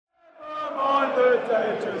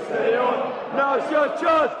Siete to stay on. Now's your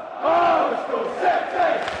chance. Arsenal,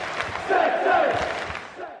 Siete.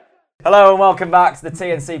 Hello and welcome back to the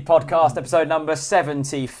TNC podcast, episode number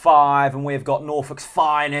 75, and we've got Norfolk's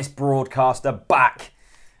finest broadcaster back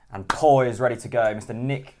and poised, ready to go, Mr.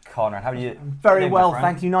 Nick Conrad. How are you? Very well,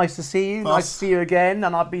 thank you. Nice to see you. Nice to see you again.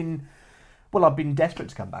 And I've been desperate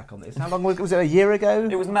to come back on this. How long was it? A year ago?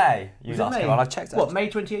 It was May. You last came on. I checked it. What, May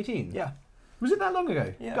 2018? Yeah. Was it that long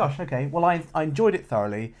ago? Yeah. Gosh, okay. Well, I enjoyed it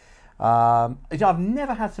thoroughly. I've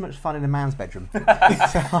never had so much fun in a man's bedroom. so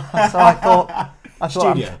I thought.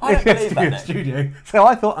 Studio. I don't believe that, Nick. Studio. So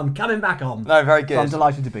I thought I'm coming back on. No, very good. So I'm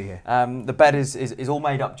delighted to be here. The bed is all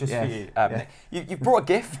made up just for you. Yeah. You've brought a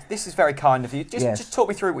gift. This is very kind of you. Just talk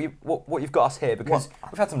me through what you've got us here, because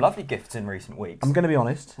we've had some lovely gifts in recent weeks. I'm going to be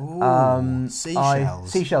honest.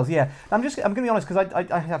 Seashells. Seashells, yeah. I'm going to be honest because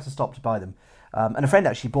I had to stop to buy them. And a friend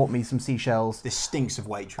actually bought me some seashells. This stinks of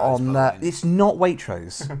Waitrose. It's not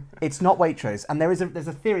Waitrose. It's not Waitrose. And there's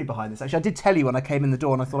a theory behind this. Actually, I did tell you when I came in the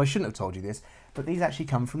door, and I thought I shouldn't have told you this, but these actually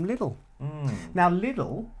come from Lidl. Now,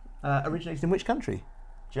 Lidl originates in which country?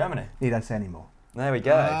 Germany. Need I say any more? There we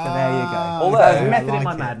go. So there you go. Although, There's method in like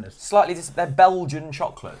my it. madness. Slightly, they're Belgian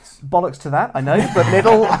chocolates. Bollocks to that, I know, but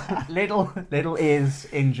Lidl is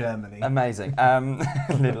in Germany. Amazing.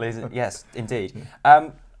 Lidl is, yes, indeed.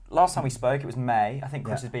 Last time we spoke, it was May. I think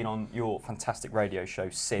Chris has been on your fantastic radio show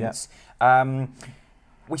since.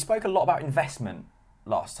 We spoke a lot about investment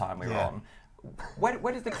last time we were on.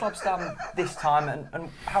 Where does the club stand this time, and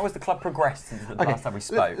how has the club progressed since the last time we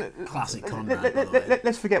spoke? Classic Conrad.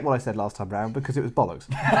 Let's forget what I said last time round, because it was bollocks.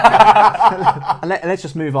 and let's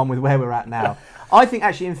just move on with where we're at now. I think,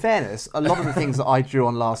 actually, in fairness, a lot of the things that I drew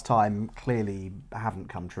on last time clearly haven't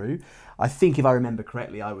come true. I think, if I remember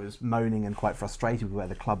correctly, I was moaning and quite frustrated with where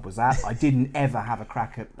the club was at. I didn't ever have a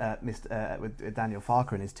crack at with Daniel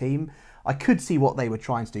Farker and his team. I could see what they were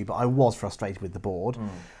trying to do, but I was frustrated with the board.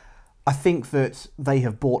 I think that they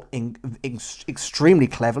have bought extremely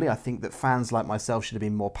cleverly. I think that fans like myself should have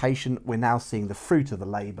been more patient. We're now seeing the fruit of the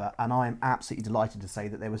labour, and I am absolutely delighted to say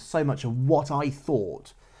that there was so much of what I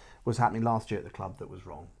thought was happening last year at the club that was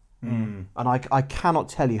wrong. And I cannot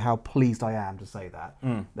tell you how pleased I am to say that.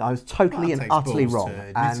 I was totally and utterly wrong.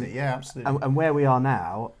 Yeah, absolutely. And where we are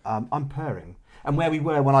now, I'm purring. And where we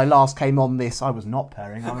were when I last came on this, I was not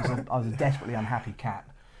purring. I was a desperately unhappy cat.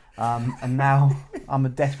 And now I'm a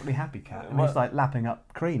desperately happy cat. And it's like lapping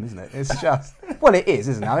up cream, isn't it? It's just, well, it is,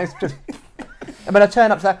 isn't it? I mean, it's just. I mean, I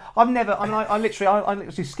turn up to that. I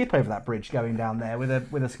literally skip over that bridge going down there with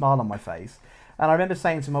a smile on my face. And I remember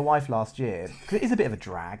saying to my wife last year, because it is a bit of a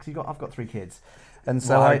drag. So I've got 3 kids, and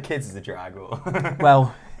so kids is a drag, or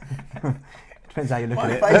well, depends how you look at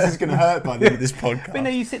it. My face is going to hurt by the end of this podcast. But no,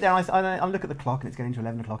 you sit there. I look at the clock, and it's getting to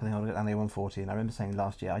 11 o'clock, and then I look at the 1:40, and I remember saying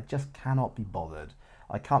last year, I just cannot be bothered.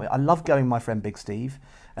 I love going with my friend Big Steve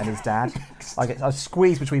and his dad. I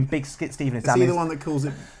squeeze between Big Steve and his dad. Is he the one that calls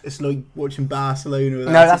it's like watching Barcelona?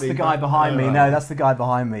 No, that's the guy behind me. No, that's the guy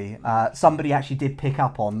behind me. Somebody actually did pick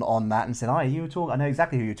up on that and said, "Oh, you were talking. I know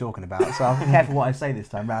exactly who you're talking about." So I'll be careful what I say this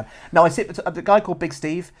time round. No, I sit with a guy called Big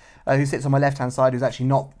Steve, who sits on my left-hand side, who's actually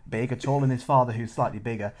not big at all, and his father, who's slightly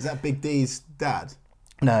bigger. Is that Big D's dad?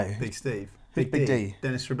 No. Big Steve. Big D.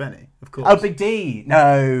 Dennis Rabeni, of course. Oh, Big D.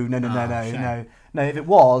 No. No, if it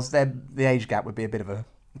was, then the age gap would be a bit of a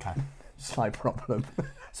slight problem.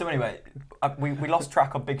 So anyway, we lost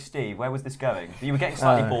track of Big Steve. Where was this going? You were getting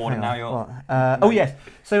slightly bored, and now you're. Oh yes.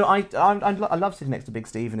 So I love sitting next to Big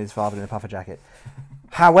Steve and his father in a puffer jacket.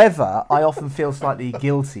 However, I often feel slightly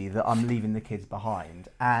guilty that I'm leaving the kids behind.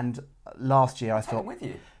 And last year I thought, I'm with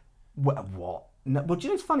you. What? No, well, do you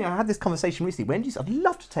know, it's funny, I had this conversation recently. I'd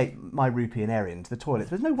love to take my Rupie and Erin to the toilet.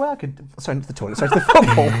 There's no way I could. Sorry, not to the toilet. Sorry, to the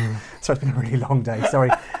football. Sorry, it's been a really long day. Sorry,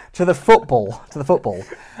 to the football.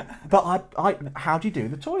 But how do you do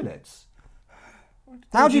the toilets?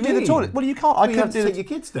 How do you do the toilet? Well, you can't. I couldn't do take your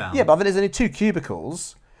kids down. Yeah, but there's only 2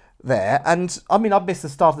 cubicles there, and I mean, I've missed the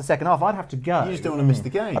start of the second half. I'd have to go. You just don't want to miss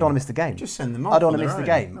the game. I don't want to miss the game. Just send them off. I don't want on to miss their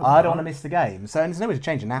the own. game. I don't want to miss the game. So, and there's no way to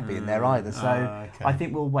change a nappy in there either. So, okay. I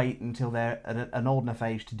think we'll wait until they're at an old enough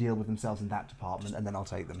age to deal with themselves in that department, and then I'll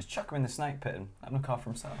take them. Just chuck him in the snake pit and let him look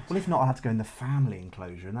after himself. Well, if not, I'll have to go in the family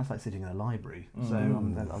enclosure, and that's like sitting in a library. So, I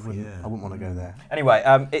wouldn't want to go there. Anyway,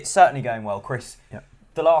 it's certainly going well, Chris. Yep.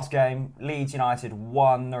 The last game, Leeds United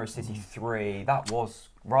 1, Norwich City 3. That was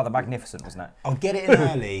rather magnificent, wasn't it? I'll get it in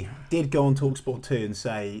early. Did go on TalkSport 2 and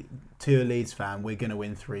say to a Leeds fan, we're going to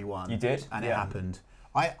win 3-1. You did? And it happened.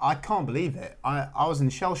 I can't believe it. I was in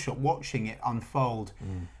shell shock watching it unfold.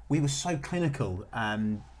 We were so clinical.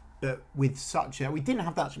 but with we didn't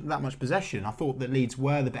have that much possession. I thought that Leeds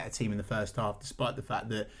were the better team in the first half, despite the fact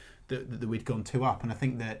that we'd gone 2 up. And I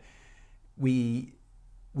think that we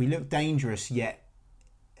looked dangerous, yet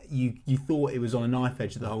you thought it was on a knife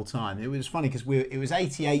edge the whole time. It was funny because it was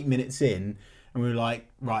 88 minutes in, and we were like,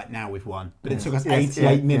 right, now we've won. But it took us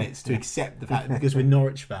 88 minutes to accept the fact because we're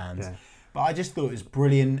Norwich fans. Yeah. But I just thought it was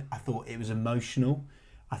brilliant. I thought it was emotional.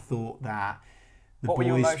 I thought that the boys... What were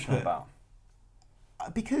you emotional about?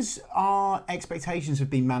 Because our expectations have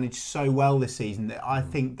been managed so well this season that I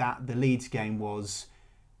think that the Leeds game was,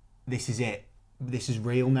 this is it. This is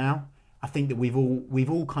real now. I think that we've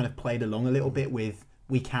all kind of played along a little bit with,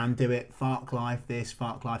 we can do it, Fark Life this,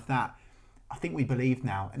 Fark Life that. I think we believe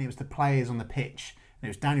now, and it was the players on the pitch, and it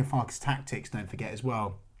was Daniel Farke's tactics, don't forget as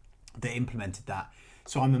well, that implemented that.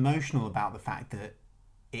 So I'm emotional about the fact that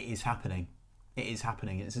it is happening. It is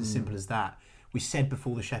happening. It's as simple as that. We said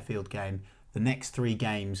before the Sheffield game, the next 3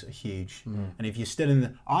 games are huge. And if you're still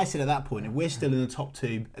I said at that point, if we're still in the top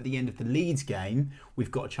 2 at the end of the Leeds game,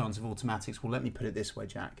 we've got a chance of automatics. Well, let me put it this way,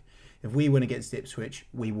 Jack. If we win against Ipswich,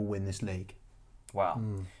 we will win this league. Wow.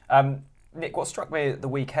 Nick, what struck me at the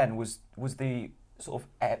weekend was the sort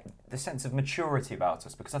of the sense of maturity about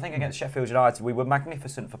us, because I think against Sheffield United we were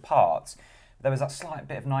magnificent for parts. There was that slight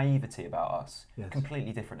bit of naivety about us. Yes.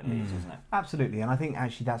 Completely different at Leeds, isn't it? Absolutely, and I think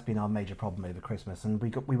actually that's been our major problem over Christmas. And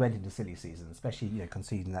we went into silly season, especially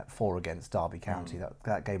conceding that 4 against Derby County.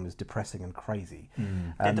 That game was depressing and crazy.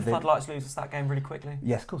 Did the floodlights lose us that game really quickly?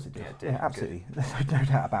 Yes, of course it did. Yeah, absolutely. No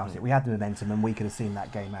doubt about it. We had the momentum, and we could have seen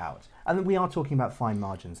that game out. And we are talking about fine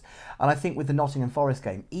margins. And I think with the Nottingham Forest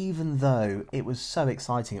game, even though it was so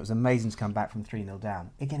exciting, it was amazing to come back from 3-0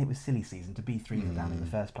 down. Again, it was silly season to be 3-0 down in the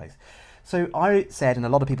first place. So I said, and a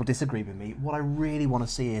lot of people disagree with me, what I really want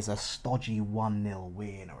to see is a stodgy 1-0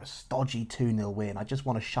 win or a stodgy 2-0 win. I just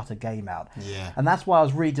want to shut a game out. Yeah. And that's why I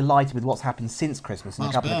was really delighted with what's happened since Christmas in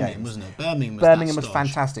a couple of games. Wasn't it? Birmingham was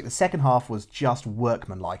fantastic. The second half was just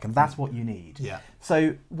workmanlike, and that's what you need. Yeah.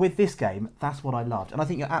 So with this game, that's what I loved. And I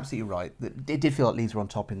think you're absolutely right. It did feel like Leeds were on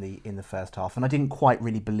top in the first half, and I didn't quite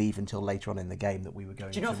really believe until later on in the game that we were going to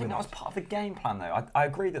win. Do you not think that was part of the game plan, though? I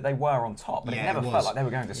agree that they were on top, but it never felt like they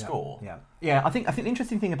were going to score. Yeah. I think the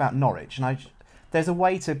interesting thing about Norwich, and there's a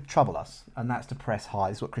way to trouble us, and that's to press high.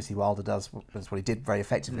 It's what Chrissy Wilder does. That's what he did very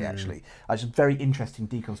effectively, actually. It's just very interesting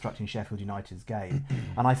deconstructing Sheffield United's game,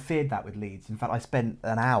 and I feared that with Leeds. In fact, I spent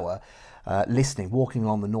an hour listening, walking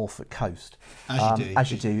along the Norfolk coast,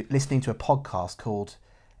 as you do, listening to a podcast called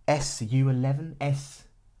SU11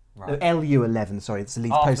 LU11. Sorry, it's the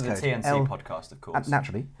Leeds After postcode. The TNC podcast, of course.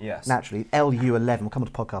 Naturally, yes. Naturally, LU11. We'll come on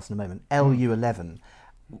to podcast in a moment. LU11.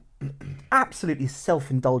 Absolutely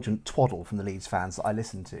self-indulgent twaddle from the Leeds fans that I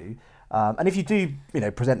listened to, and if you do,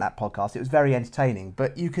 present that podcast, it was very entertaining.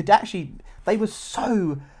 But you could actually, they were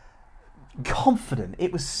so confident,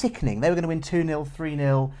 it was sickening. They were going to win 2-0,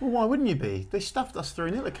 3-0. Well, why wouldn't you be? They stuffed us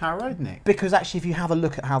 3-0 at Carrow Road, Nick. Because actually, if you have a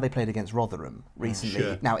look at how they played against Rotherham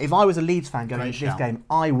recently, now if I was a Leeds fan going into this game,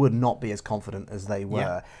 I would not be as confident as they were.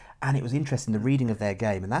 Yeah. And it was interesting, the reading of their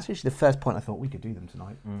game. And that's actually the first point I thought we could do them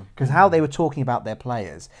tonight. Because how they were talking about their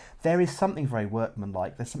players, there is something very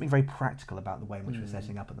workmanlike. There's something very practical about the way in which we're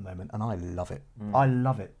setting up at the moment. And I love it. I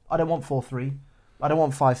love it. I don't want 4-3. I don't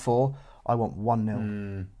want 5-4. I want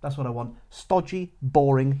 1-0. That's what I want. Stodgy,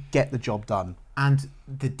 boring, get the job done. And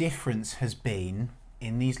the difference has been,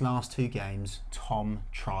 in these last 2 games, Tom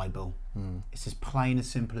Tribal. It's as plain as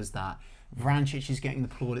simple as that. Vrancic is getting the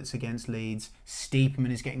plaudits against Leeds.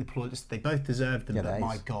 Stiepermann is getting the plaudits. They both deserve them, but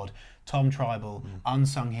my God, Tom Tribal,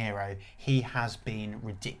 unsung hero, he has been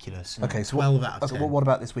ridiculous. Okay, so 12 out of 10. What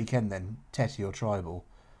about this weekend then? Tetty or Tribal?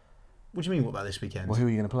 What do you mean, what about this weekend? Well, who are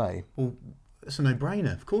you going to play? Well, it's a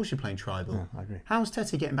no-brainer. Of course you're playing Tribal. Yeah, I agree. How's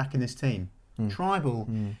Tetty getting back in this team? Tribal...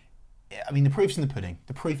 I mean, the proof's in the pudding.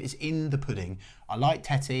 The proof is in the pudding. I like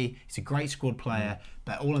Tetty. He's a great squad player.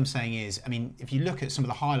 But all I'm saying is, I mean, if you look at some of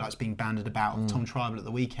the highlights being banded about of Tom Tribal at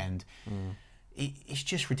the weekend, it's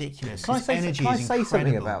just ridiculous. Can I say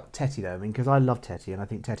something about Tetty, though? I mean, because I love Tetty, and I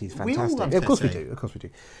think Tetty's fantastic. We all love Of course we do. Of course we do.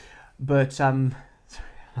 But,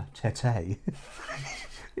 Tete...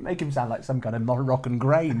 You make him sound like some kind of Moroccan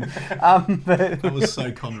grain. That was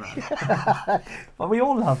so Conrad. Well, we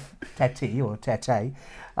all love Tetty or Tete.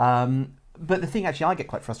 But the thing, actually, I get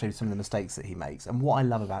quite frustrated with some of the mistakes that he makes. And what I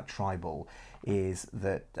love about Tribal is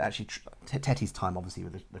that actually Tetty's time, obviously,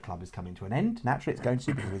 with the club is coming to an end. Naturally, it's going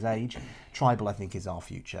to because of his age. Tribal, I think, is our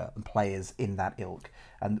future, and players in that ilk.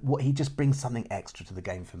 And what he just brings something extra to the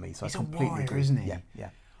game for me. So He's I completely a warrior, agree. Isn't he? Yeah.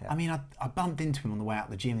 I mean, I bumped into him on the way out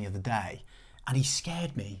the gym the other day. and he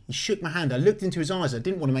scared me. He shook my hand. I looked into his eyes. I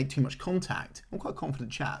didn't want to make too much contact. I'm quite a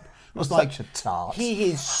confident chap. I was like, such a tart.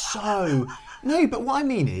 he is so... No, but what I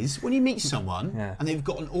mean is, when you meet someone and they've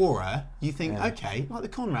got an aura, you think, okay, like the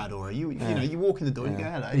Conrad aura. You know, you walk in the door, you go,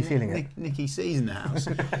 hello, Are you feeling it? Nicky C's in the house.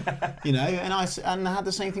 You know, and I had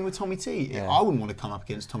the same thing with Tommy T. I wouldn't want to come up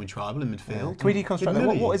against Tommy Tribal in midfield. Can we deconstruct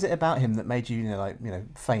that? What is it about him that made you,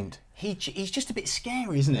 faint? He's just a bit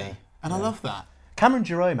scary, isn't he? And I love that. Cameron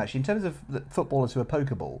Jerome, actually, in terms of the footballers who are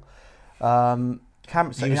pokeable,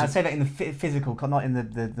 I'd say that in the physical, not in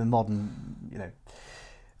the modern,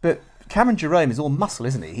 But Cameron Jerome is all muscle,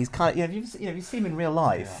 isn't he? He's kind of, if you see him in real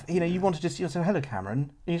life, you want to just, say, hello,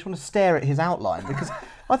 Cameron. You just want to stare at his outline because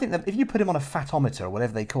I think that if you put him on a fatometer or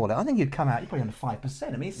whatever they call it, I think he'd come out, he'd probably under 5%.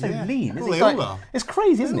 I mean, he's so lean. It's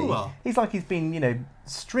crazy, isn't he? He's like he's been,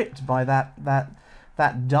 stripped by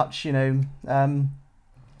that Dutch, Where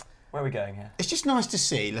are we going here? It's just nice to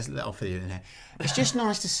see. I'll fill you in here. It's just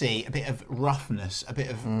nice to see a bit of roughness, a bit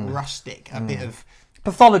of rustic, a bit of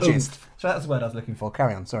pathologist. So that's the word I was looking for.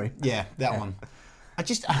 Carry on. Sorry. Yeah, that one. I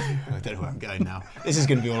don't know where I'm going now. This is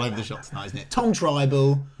going to be all over the shop tonight, isn't it? Tom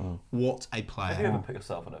Tribal, what a player! Have you ever put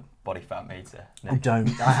yourself on a body fat meter? No. I don't.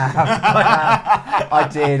 I have.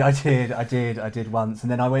 I did once,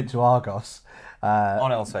 and then I went to Argos.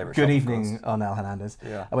 On El's favourite Good shop, evening, on El Hernandez.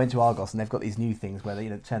 Yeah. I went to Argos and they've got these new things where they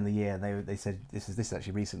turn the year and they said this is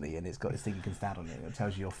actually recently and it's got this thing you can stand on it and it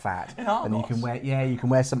tells you you're fat in Argos? And you can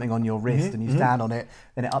wear something on your wrist and you stand on it,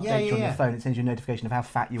 then it updates you on your phone, it sends you a notification of how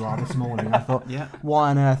fat you are this morning. I thought, why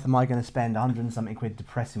on earth am I going to spend 100 and something quid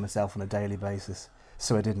depressing myself on a daily basis?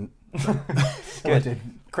 So I didn't. Good.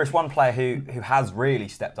 Chris, one player who has really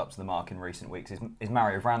stepped up to the mark in recent weeks is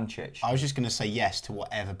Mario Vrancic. I was just going to say yes to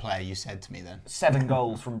whatever player you said to me then. 7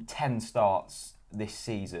 goals from 10 starts this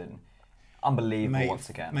season. Unbelievable once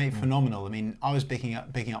again. Mate, phenomenal. I mean, I was picking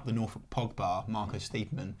up the Norfolk Pogba, Marco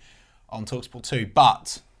Stiepermann, on TalkSport 2,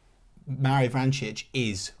 but Mario Vrancic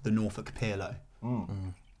is the Norfolk Pirlo.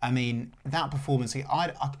 I mean, that performance,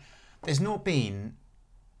 there's not been...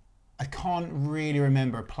 I can't really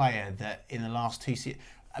remember a player that in the last 2 seasons...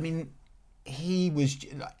 I mean, he was...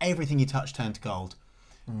 Everything he touched turned to gold.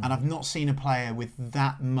 And I've not seen a player with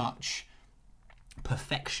that much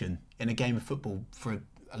perfection in a game of football for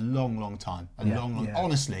a long, long time.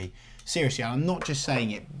 Honestly, seriously, I'm not just saying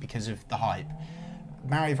it because of the hype.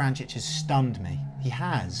 Mario Vrancic has stunned me. He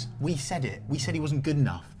has. We said it. We said he wasn't good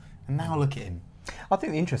enough. And now look at him. I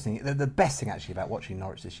think the best thing actually about watching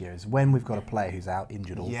Norwich this year is when we've got a player who's out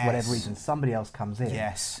injured or for whatever reason, somebody else comes in.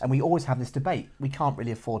 Yes. And we always have this debate. We can't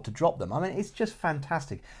really afford to drop them. I mean, it's just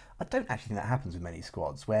fantastic. I don't actually think that happens with many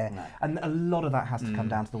squads and a lot of that has to come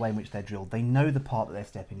down to the way in which they're drilled. They know the part that they're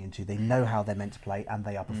stepping into, they know how they're meant to play and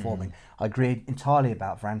they are performing. I agree entirely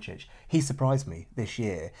about Vrancic. He surprised me this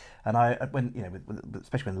year and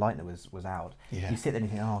especially when Leitner was out, you sit there and you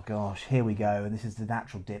think, oh gosh, here we go and this is the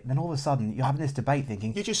natural dip. And then all of a sudden you're having this debate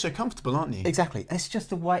thinking... You're just so comfortable, aren't you? Exactly. And it's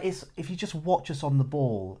just the way, if you just watch us on the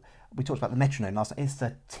ball... We talked about the metronome last night. It's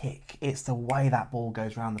the tick. It's the way that ball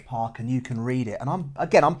goes around the park, and you can read it. And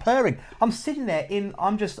I'm purring. I'm sitting there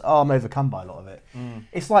I'm overcome by a lot of it.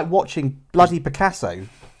 It's like watching bloody Picasso.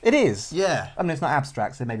 It is. Yeah. I mean, it's not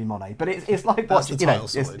abstract, so maybe Monet, but it's like That's watching. the title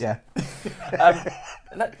sorted.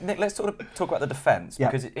 Let's sort of talk about the defence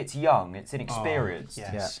because it's young, it's inexperienced.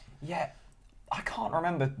 Yes. Yeah. I can't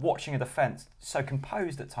remember watching a defence so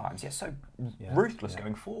composed at times, yet so ruthless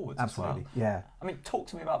going forwards. Absolutely, as well. I mean, talk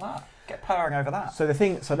to me about that. Get purring over that. So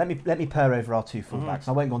let me purr over our 2 fullbacks.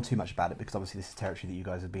 I won't go on too much about it because obviously this is territory that you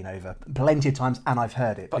guys have been over plenty of times and I've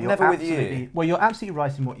heard it. But never with you. Well, you're absolutely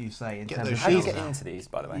right in what you say in terms of how do you get into these,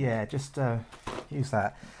 by the way? Yeah, just use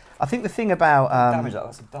that. I think the thing about damage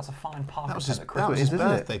that's a fine park. That was his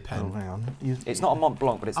birthday pen. Oh, hang on. It's not a Mont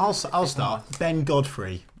Blanc, but it's. I'll start. Ben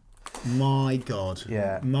Godfrey. My God.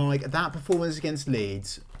 Yeah. That performance against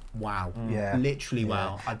Leeds, wow. Yeah. Literally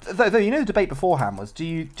wow. Though the debate beforehand was, do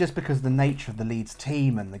you, just because of the nature of the Leeds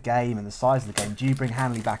team and the game and the size of the game, do you bring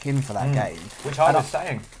Hanley back in for that game? Which I was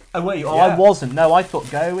saying. Oh, were you? Oh, I wasn't. No, I thought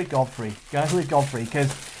go with Godfrey because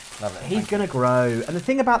he's going to grow. And the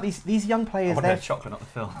thing about these young players... they're chocolate, not the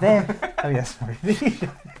film. Oh, yes, sorry.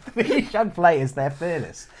 These young players, they're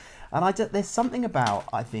fearless. And there's something about,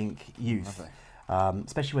 I think, youth...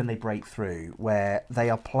 especially when they break through, where they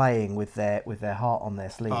are playing with their heart on their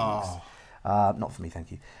sleeves. Not for me,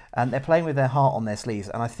 thank you. And they're playing with their heart on their sleeves,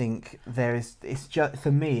 and I think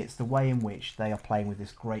for me, it's the way in which they are playing with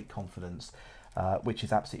this great confidence, which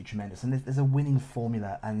is absolutely tremendous. And there's a winning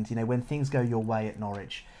formula, and when things go your way at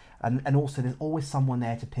Norwich, and also there's always someone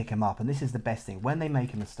there to pick them up. And this is the best thing: when they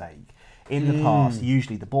make a mistake, in the past,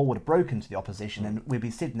 usually the ball would have broken to the opposition and we'd be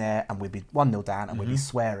sitting there and we'd be 1-0 down and we'd be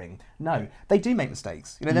swearing. No, they do make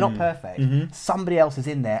mistakes. You know, they're not perfect. Somebody else is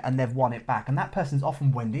in there and they've won it back, and that person's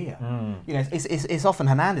often Buendia. You know, it's often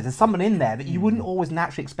Hernandez. There's someone in there that you wouldn't always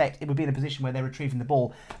naturally expect it would be in a position where they're retrieving the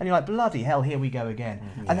ball, and you're like, bloody hell, here we go again.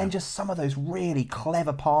 And then just some of those really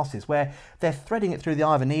clever passes where they're threading it through the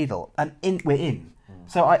eye of a needle, and we're in.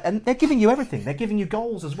 So and they're giving you everything. They're giving you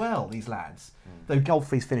goals as well, these lads. Though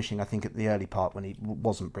Godfrey's finishing, I think, at the early part when he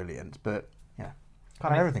wasn't brilliant, but yeah,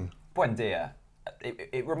 kind of everything. Buendia,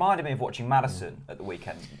 it reminded me of watching Maddison at the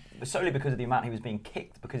weekend, solely because of the amount he was being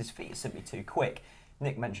kicked, because his feet are simply too quick.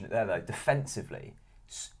 Nick mentioned it there, though. Defensively,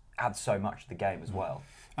 adds so much to the game as well.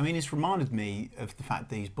 I mean, it's reminded me of the fact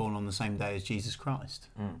that he's born on the same day as Jesus Christ.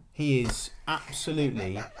 He is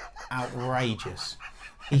absolutely outrageous.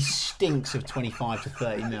 He stinks of 25 to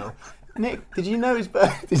 30 mil. Nick, did you know his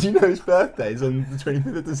birthday's on the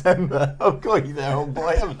 25th of December? I've got you there, old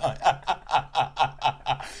boy, haven't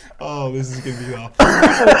I? Oh, this is going to be off.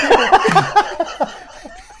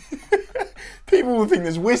 People will think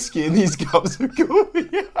there's whiskey in these cups of coffee.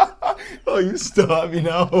 Oh, you start me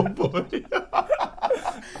now, old boy.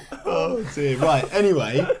 Oh dear. Right,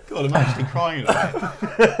 anyway. God, I'm actually crying a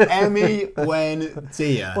bit. Emi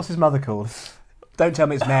Buendia. What's his mother called? Don't tell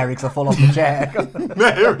me it's Mary because I fall off the chair.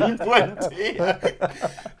 Mary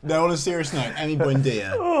Buendia. No, on a serious note, Emi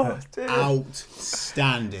Buendia,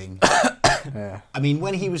 outstanding. Yeah. I mean,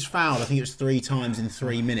 when he was fouled, I think it was 3 times in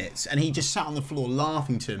 3 minutes, and he just sat on the floor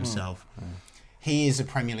laughing to himself. He is a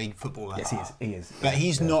Premier League footballer. Yes, he is. But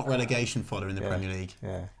he's not relegation fodder in the Premier League.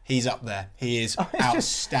 Yeah. He's up there. He is It's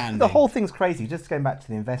outstanding. the whole thing's crazy. Just going back to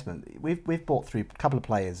the investment, we've bought through a couple of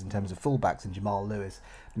players in terms of fullbacks, and Jamal Lewis,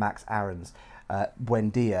 Max Aarons,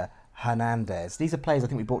 Buendia, Hernandez. These are players I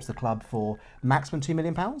think we brought to the club for maximum £2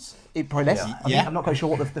 million. Probably less. Yeah. I'm not quite sure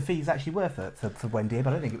what the fees actually were for Buendia, but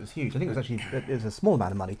I don't think it was huge. I think it was a small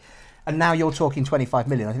amount of money. And now you're talking 25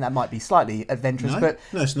 million. I think that might be slightly adventurous, but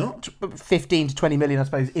no, it's not. 15 to 20 million, I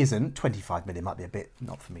suppose, isn't. 25 million might be a bit,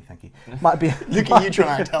 not for me, thank you. Might be. Look at you trying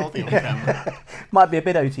to act healthy on camera. Might be a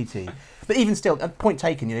bit OTT. But even still, point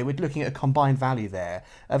taken, you know, we're looking at a combined value there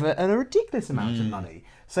of a ridiculous amount of money.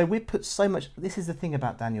 So we've put so much. This is the thing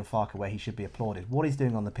about Daniel Farke, where he should be applauded. What he's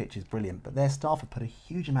doing on the pitch is brilliant, but their staff have put a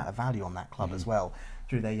huge amount of value on that club as well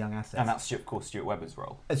through their young assets. And that's, of course, Stuart Webber's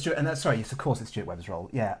role. It's Stuart Webber's role.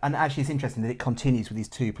 Yeah, and actually, it's interesting that it continues with these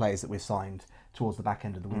 2 players that we've signed towards the back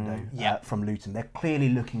end of the window from Luton. They're clearly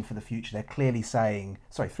looking for the future. They're clearly saying,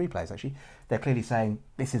 3 players actually. They're clearly saying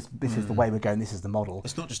this is the way we're going. This is the model.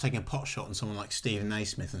 It's not just taking a pot shot on someone like Stephen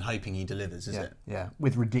Naismith and hoping he delivers, is it? Yeah,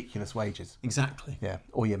 with ridiculous wages. Exactly. Yeah,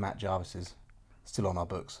 or your Matt Jarvis's. Still on our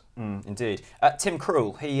books. Indeed. Tim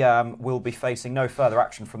Krul, he will be facing no further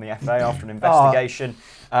action from the FA after an investigation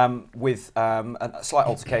with a slight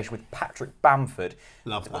altercation with Patrick Bamford.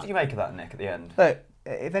 Love that. What do you make of that, Nick, at the end? Look,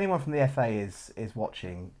 if anyone from the FA is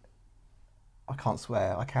watching, I can't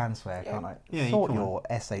swear. I can swear, can't I? Yeah, sort your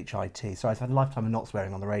SHIT. Sorry, I've had a lifetime of not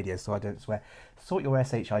swearing on the radio, so I don't swear. Sort your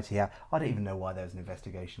SHIT out. I don't even know why there was an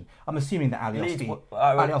investigation. I'm assuming that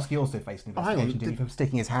Alioski also faced an investigation, didn't he, for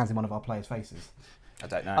sticking his hands in one of our players' faces? I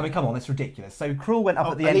don't know. I mean, come on, it's ridiculous. So Krul went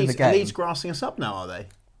up at the end of the game. Are Leeds grassing us up now, are they?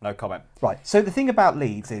 No comment. Right, so the thing about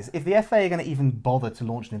Leeds is, if the FA are going to even bother to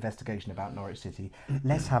launch an investigation about Norwich City,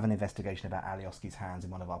 let's have an investigation about Alioski's hands in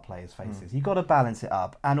one of our players' faces. You've got to balance it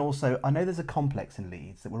up. And also, I know there's a complex in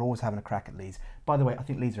Leeds, that we're always having a crack at Leeds. By the way, I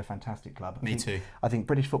think Leeds are a fantastic club. Me too. I think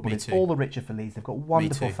British football is all the richer for Leeds. They've got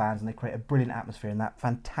wonderful fans and they create a brilliant atmosphere in that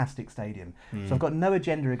fantastic stadium. So I've got no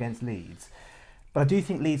agenda against Leeds. But I do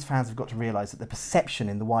think Leeds fans have got to realise that the perception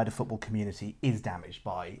in the wider football community is damaged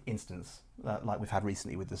by incidents like we've had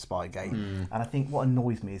recently with the Spygate. And I think what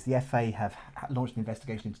annoys me is the FA have launched an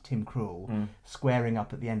investigation into Tim Krul squaring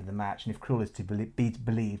up at the end of the match, and if Krul is to be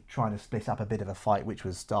believed trying to split up a bit of a fight which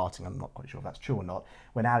was starting, I'm not quite sure if that's true or not,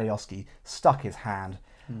 when Alioski stuck his hand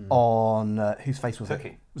on whose face was Pookie.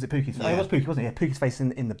 it? Was it Pookie's face? Yeah. Oh, it was Pookie, wasn't it? Yeah, Pookie's face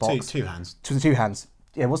in the box. Two hands. It was 2 hands.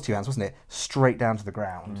 Yeah, it was 2 hands, wasn't it? Straight down to the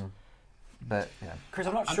ground. But yeah. Chris,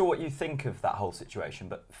 I'm not sure what you think of that whole situation,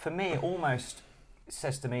 but for me, it almost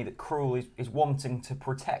says to me that Krul is wanting to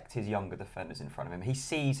protect his younger defenders in front of him. He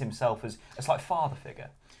sees himself as a slight father figure.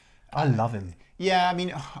 I love him. Yeah, I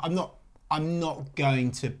mean, I'm not going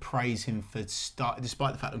to praise him for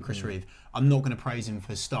despite the fact on Chris Reeve, I'm not going to praise him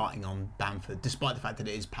for starting on Bamford, despite the fact that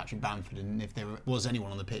it is Patrick Bamford, and if there was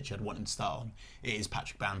anyone on the pitch I'd want him to start on, it is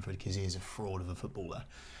Patrick Bamford, because he is a fraud of a footballer.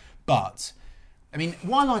 But I mean,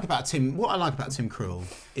 what I like about Tim Krul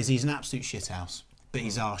is he's an absolute shithouse. but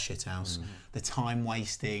he's our shithouse. The time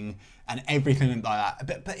wasting and everything like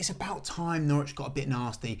that. But it's about time Norwich got a bit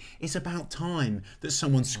nasty. It's about time that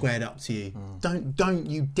someone squared up to you. Don't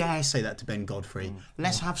you dare say that to Ben Godfrey.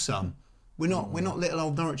 Let's have some. We're not little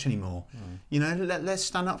old Norwich anymore. You know, let's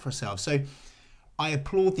stand up for ourselves. So I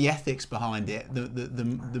applaud the ethics behind it,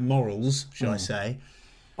 the morals, should I say.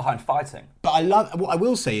 Behind fighting. But I love, what I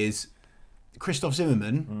will say is, Christoph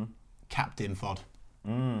Zimmermann, captain FOD.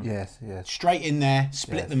 Yes. Straight in there,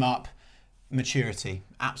 split them up, maturity,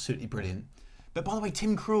 absolutely brilliant. But by the way,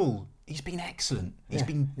 Tim Krul, he's been excellent. He's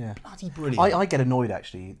been bloody brilliant. I get annoyed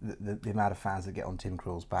actually the amount of fans that get on Tim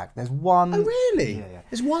Krul's back. There's one. Oh really? Yeah.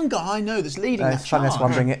 There's one guy I know that's leading that It's funny, charge.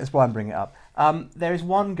 that's why I'm bringing it up. There is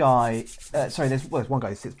one guy. There's one guy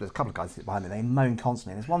who sits. There's a couple of guys who sit behind me. They moan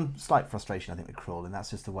constantly. There's one slight frustration I think with Krul, and that's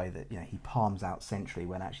just the way that he palms out centrally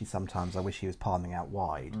when actually sometimes I wish he was palming out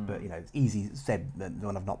wide. But it's easy said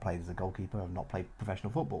when I've not played as a goalkeeper. I've not played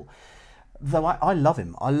professional football. Though I love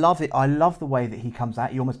him. I love it. I love the way that he comes out.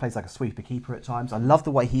 He almost plays like a sweeper keeper at times. I love the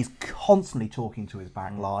way he's constantly talking to his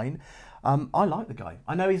back line. I like the guy.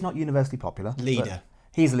 I know he's not universally popular. Leader.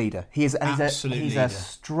 He's a leader. He's a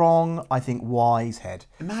strong, I think, wise head.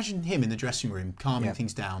 Imagine him in the dressing room calming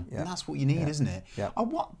things down. And that's what you need, isn't it? Yeah.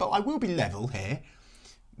 But I will be level here.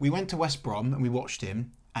 We went to West Brom and we watched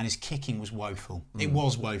him, and his kicking was woeful. It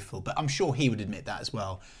was woeful, but I'm sure he would admit that as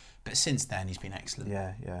well. But since then, he's been excellent.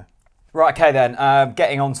 Yeah. Right, okay then,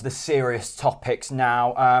 getting on to the serious topics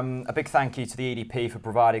now. A big thank you to the EDP for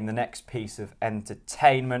providing the next piece of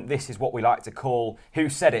entertainment. This is what we like to call Who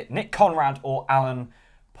Said It? Nick Conrad or Alan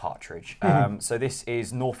Partridge. So this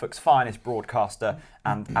is Norfolk's finest broadcaster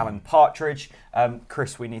and Alan Partridge.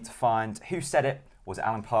 Chris, we need to find who said it. Was it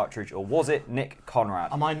Alan Partridge or was it Nick Conrad?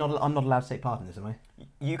 I'm not allowed to take part in this, am I?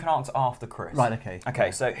 You can answer after Chris. Right, okay.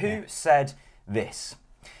 Okay, so who said this?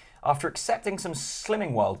 After accepting some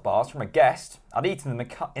Slimming World bars from a guest, I'd eaten them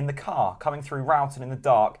in the car, coming through Roughton in the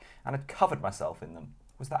dark, and had covered myself in them.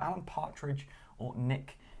 Was that Alan Partridge or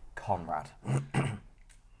Nick Conrad?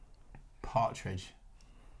 Partridge.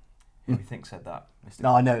 Who do you think said that, Mr.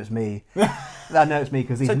 No, I know it's me. I know it's me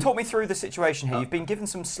because So talk me through the situation here. You've been given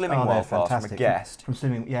some Slimming World bars from a guest. From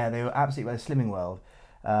Slimming, yeah, they were absolutely Slimming World.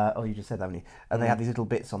 You just said that, haven't you? And they have these little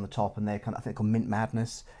bits on the top, and they're kind of, I think, called Mint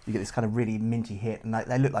Madness. You get this kind of really minty hit, and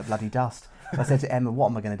they look like bloody dust. I said to Emma,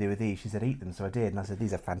 "What am I going to do with these?" She said, "Eat them." So I did, and I said,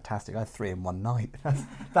 "These are fantastic." I had 3 in one night.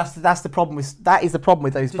 That's the problem with that is the problem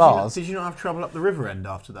with those bars. Did you not have trouble up the river end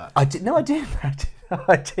after that? I did. No, I did.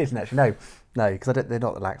 I didn't actually. No, because they're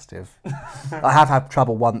not the laxative. I have had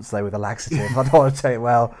trouble once though with a laxative. I don't want to tell you.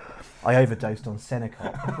 Well, I overdosed on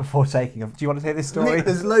Senecot before taking them. Do you want to hear this story? Nick,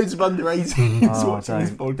 there's loads of under 18s watching this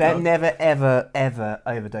podcast. They never, ever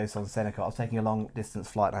overdose on Senecot. I was taking a long distance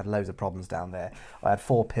flight and I had loads of problems down there. I had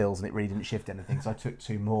 4 pills and it really didn't shift anything, so I took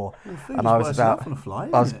 2 more. And I was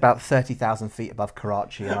about 30,000 feet above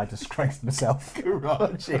Karachi and I disgraced myself.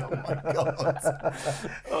 Karachi, oh my God.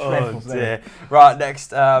 Oh dear. Right,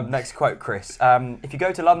 next quote, Chris. If you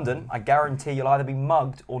go to London, I guarantee you'll either be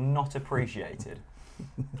mugged or not appreciated.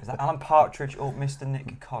 Is that Alan Partridge or Mr.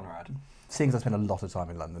 Nick Conrad? Seeing as I spend a lot of time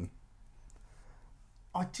in London.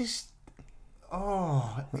 I'll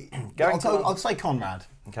say Conrad.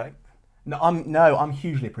 Okay. No, I'm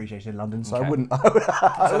hugely appreciated in London, so Okay. I wouldn't.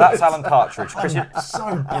 So that's Alan Partridge. Chris, you're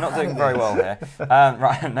So not doing very well here.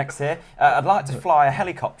 Right, next here. I'd like to fly a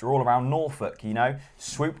helicopter all around Norfolk,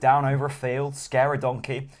 swoop down over a field, scare a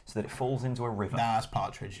donkey so that it falls into a river. Nah, that's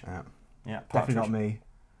Partridge. Yeah, Definitely Partridge. not me.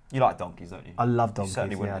 You like donkeys, don't you? I love donkeys.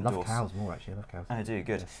 certainly Yeah, I wouldn't love endorse. cows more actually. I love cows. I do,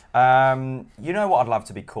 good. You know what I'd love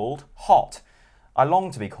to be called? Hot. I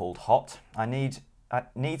long to be called hot. It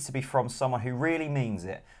needs to be from someone who really means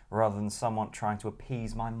it, rather than someone trying to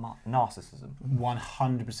appease my narcissism.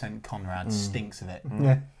 100% Conrad stinks of it.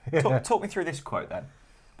 Yeah. Talk me through this quote then.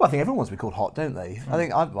 Well, I think everyone wants to be called hot, don't they? I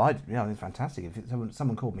think I think it's fantastic. If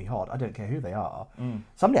someone called me hot, I don't care who they are.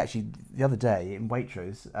 Somebody actually the other day in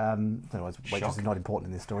Waitrose, I don't know, Waitrose is not important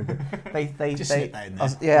in this story, but they Just slip that in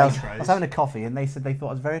there. I was having a coffee and they said they thought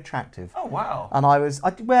I was very attractive. Oh wow. And was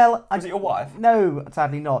it your wife? No,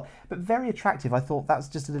 sadly not. But very attractive. I thought that's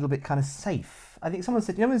just a little bit kind of safe. I think someone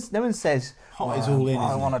said, no one says, hot is all in, I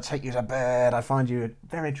isn't want to take you to bed, I find you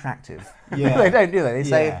very attractive. Yeah. They don't, do they? They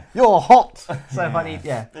say, you're hot. So if I need,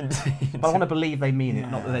 Indeed. But I want to believe they mean it,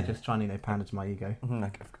 not that they're just trying to pander to my ego.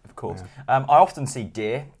 Of course. I often see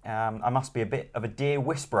deer. I must be a bit of a deer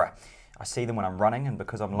whisperer. I see them when I'm running, and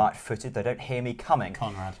because I'm light-footed, they don't hear me coming.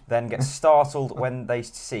 Conrad. Then get startled when they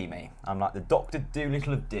see me. I'm like the Dr.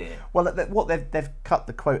 Dolittle of deer. Well, they've cut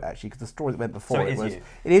the quote actually because the story that went before So it is was you?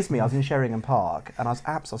 it is me. I was in Sheringham Park and I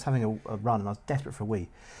was having a run and I was desperate for a wee.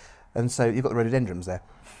 And so you've got the rhododendrons there.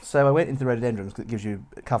 So I went into the rhododendrons because it gives you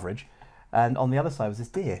coverage, and on the other side was this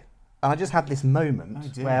deer. And I just had this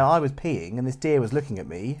moment where I was peeing and this deer was looking at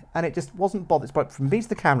me, and it just wasn't bothered. From me to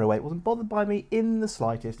the camera away, it wasn't bothered by me in the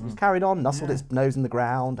slightest. It just carried on, nuzzled its nose in the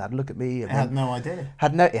ground, had a look at me. And It had no idea. It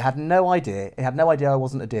had no idea. It had no idea I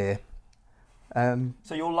wasn't a deer.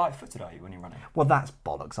 So you're light-footed, are you, when you're running? Well, that's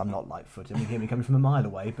bollocks. I'm not light-footed. You hear me coming from a mile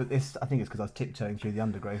away, but I think it's because I was tiptoeing through the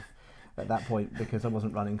undergrowth at that point because I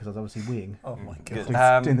wasn't running because I was obviously weeing. Oh my Good.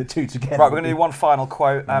 god. Doing the two together. Right, we're going to do one final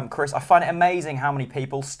quote. Chris, I find it amazing how many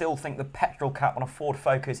people still think the petrol cap on a Ford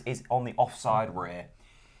Focus is on the offside rear.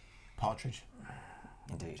 Partridge.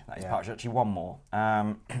 Indeed, that is Partridge. Actually, one more.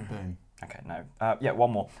 Boom. Okay, no.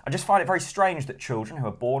 One more. I just find it very strange that children who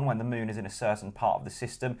are born when the moon is in a certain part of the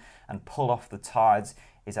system and pull off the tides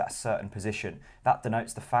is at a certain position. That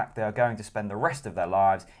denotes the fact they are going to spend the rest of their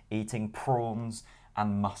lives eating prawns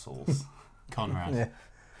and mussels. Conrad. Yeah.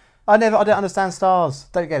 I don't understand stars.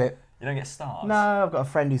 Don't get it. You don't get stars? No, I've got a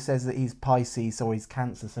friend who says that he's Pisces or he's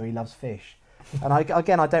Cancer, so he loves fish. And I don't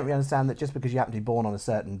really understand that just because you happen to be born on a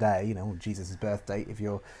certain day, Jesus' birthday, if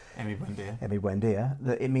you're Emi Buendia,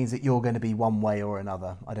 that it means that you're going to be one way or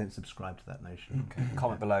another. I don't subscribe to that notion. Okay.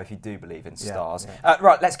 Comment below if you do believe in stars. Yeah.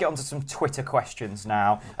 Right, let's get on to some Twitter questions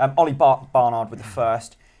now. Ollie Barnard with the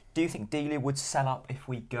first. Do you think Delia would sell up if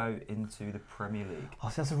we go into the Premier League?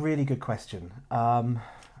 Oh, that's a really good question.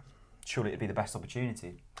 Surely it'd be the best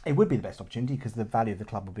opportunity. It would be the best opportunity because the value of the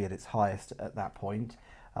club will be at its highest at that point.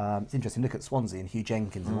 It's interesting, look at Swansea and Hugh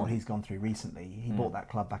Jenkins and what he's gone through recently. He bought that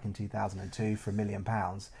club back in 2002 for £1 million.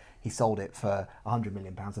 He sold it for £100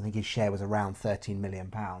 million. I think his share was around £13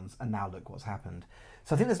 million, and now look what's happened.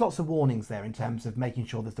 So I think there's lots of warnings there in terms of making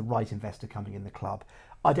sure there's the right investor coming in the club.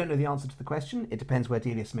 I don't know the answer to the question. It depends where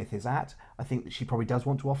Delia Smith is at. I think that she probably does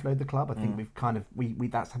want to offload the club. I think we've kind of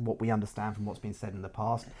that's what we understand from what's been said in the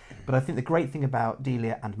past. But I think the great thing about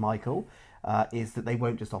Delia and Michael is that they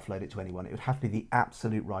won't just offload it to anyone. It would have to be the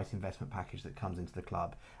absolute right investment package that comes into the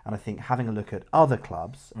club. And I think having a look at other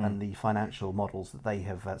clubs and the financial models that they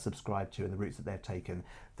have subscribed to and the routes that they've taken,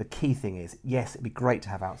 the key thing is, yes, it'd be great to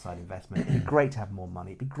have outside investment. It'd be great to have more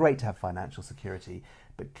money. It'd be great to have financial security.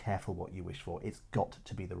 But careful what you wish for. It's got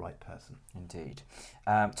to be the right person. Indeed.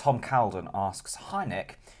 Tom Calden asks, hi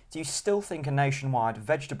Nick, do you still think a nationwide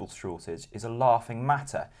vegetable shortage is a laughing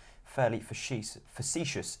matter? Fairly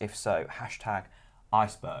facetious, if so,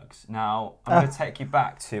 #icebergs. Now, I'm going to take you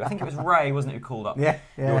back to, I think it was Ray, wasn't it, who called up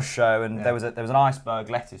your show, and there was an iceberg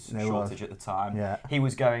lettuce shortage at the time. Yeah. He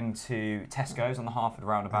was going to Tesco's on the Harford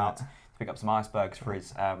roundabout to pick up some icebergs for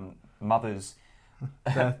his mother's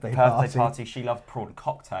birthday party. She loved prawn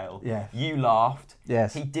cocktail. Yes. You laughed.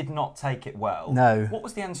 Yes. He did not take it well. No. What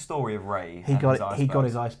was the end story of Ray? He got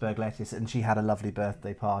his iceberg lettuce, and she had a lovely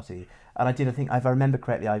birthday party. And I think, if I remember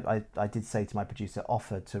correctly, I did say to my producer,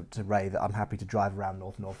 offered to Ray that I'm happy to drive around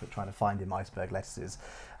North Norfolk trying to find him iceberg lettuces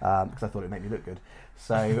because I thought it would make me look good.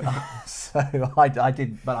 So I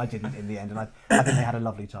did, but I didn't in the end. And I think they had a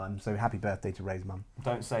lovely time. So happy birthday to Ray's mum.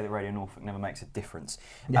 Don't say that Radio Norfolk never makes a difference.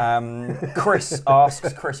 Yeah. Chris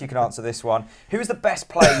asks, Chris, you can answer this one. Who is the best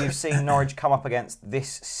player you've seen Norwich come up against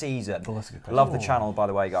this season? Oh, that's a good question. Love the channel, by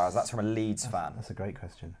the way, guys. That's from a Leeds fan. That's a great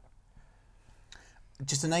question.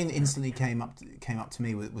 Just a name that instantly came up to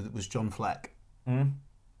me was John Fleck.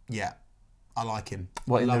 Yeah, I like him.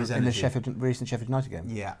 What, I love his in the energy. recent Sheffield United game?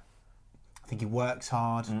 Yeah, I think he works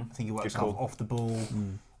hard. I think he works hard off the ball.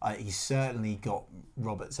 He's certainly got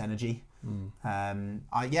Robert's energy. And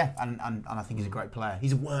I think he's a great player.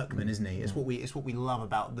 He's a workman, isn't he? It's what we love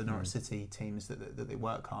about the Norwich City teams that they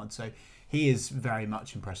work hard. So he has very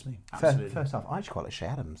much impressed me. Absolutely. First off, I actually quite like Shea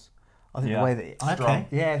Adams. I think Yeah. the way that Strong.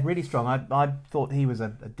 yeah, really strong. I thought he was a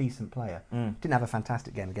decent player. Didn't have a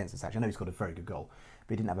fantastic game against us. Actually, I know he scored a very good goal, but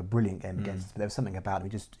he didn't have a brilliant game against us. But there was something about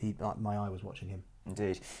him. My eye was watching him.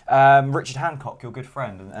 Indeed. Richard Hancock, your good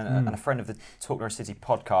friend and a friend of the Talk Norwich City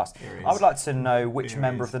podcast. I would like to know which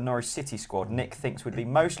member of the Norwich City squad Nick thinks would be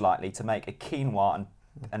most likely to make a quinoa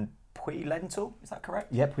and puy lentil. Is that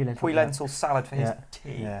correct? Yeah, puy lentil. Puy lentil salad for his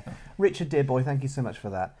tea. Yeah. Richard, dear boy, thank you so much for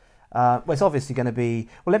that. Well, it's obviously going to be.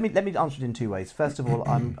 Well, let me answer it in two ways. First of all,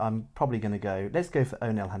 I'm probably going to go. Let's go for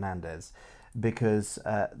Onel Hernandez, because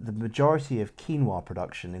the majority of quinoa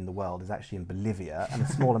production in the world is actually in Bolivia, and a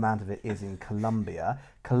small amount of it is in Colombia.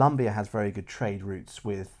 Colombia has very good trade routes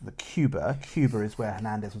with Cuba. Cuba is where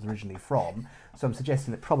Hernandez was originally from. So I'm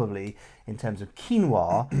suggesting that probably, in terms of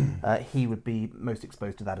quinoa, he would be most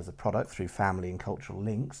exposed to that as a product through family and cultural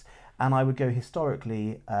links. And I would go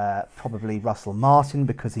historically, probably Russell Martin,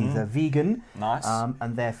 because he's a vegan. Nice.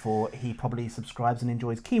 And therefore he probably subscribes and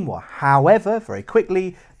enjoys quinoa. However, very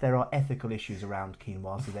quickly, there are ethical issues around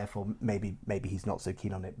quinoa, so therefore maybe he's not so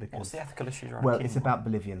keen on it. Because, What's the ethical issues around well, quinoa? it's about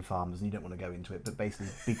Bolivian farmers, and you don't want to go into it, but basically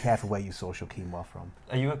be careful where you source your quinoa from.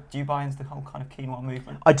 Do you buy into the whole kind of quinoa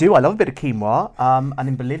movement? I do. I love a bit of quinoa, and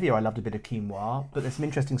in Bolivia I loved a bit of quinoa. But there's some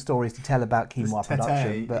interesting stories to tell about quinoa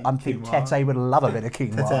production. But I think quinoa. Tete would love a bit of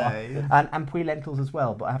quinoa, Tete. and pui lentils as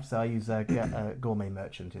well. But I have to say I use a gourmet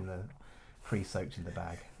merchant in the pre-soaked in the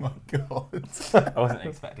bag. My God. I wasn't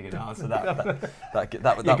expecting an answer. That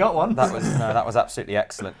You got one. That was absolutely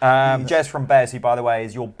excellent. Jez from Bez, who by the way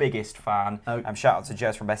is your biggest fan. Oh. Shout out to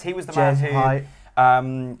Jez from Bez. He was the Jez, man who hi.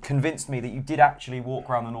 convinced me that you did actually walk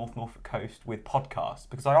around the Norfolk coast with podcasts,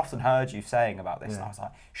 because I often heard you saying about this, and I was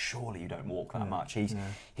like, surely you don't walk that much.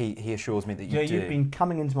 He assures me that you do. You've been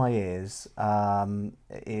coming into my ears.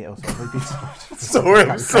 Sorry,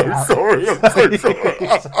 I'm so sorry.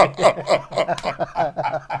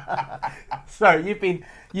 So you've been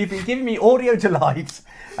giving me audio delight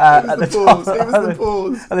at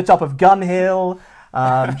the top of Gun Hill,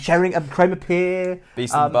 Sheringham, Cromer Pier.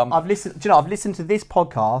 Beast and Bum. I've listened. Do you know? I've listened to this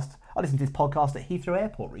podcast. I listened to this podcast at Heathrow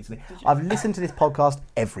Airport recently. I've listened to this podcast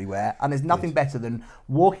everywhere, and there's nothing better than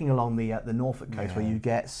walking along the Norfolk coast where you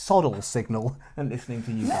get Soddle signal and listening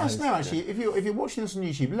to you. Let us know, actually, if you're watching us on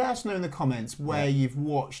YouTube, let us know in the comments where you've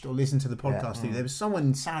watched or listened to the podcast. There was someone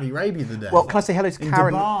in Saudi Arabia the other day. Well, can I say hello to In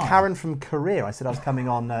Karen? Dubai. Karen from Korea. I said I was coming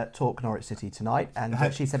on Talk Norwich City tonight, and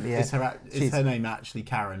she sent me a. Is her name actually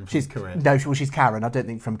Karen from Korea? No, she's Karen. I don't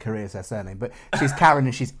think from Korea is her surname, but she's Karen,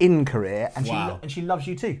 and she's in Korea, and Wow. she loves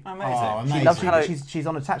you too. Amazing. Oh, amazing. She loves you. Hello. She's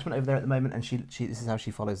on attachment over there at the moment, and she this is how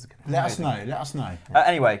she follows the. Let us know.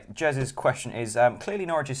 Anyway, Jez's question is, clearly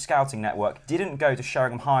Norwich's scouting network didn't go to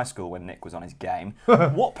Sheringham High School when Nick was on his game.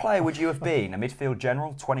 What player would you have been? A midfield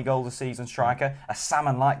general, 20 goals a season striker, a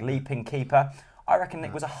salmon-like leaping keeper? I reckon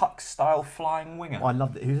Nick was a Huck-style flying winger. Oh, I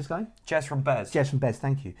love it. Who's this guy? Jez from Bez. Jez from Bez.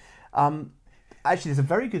 Thank you. Actually, there's a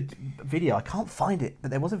very good video. I can't find it,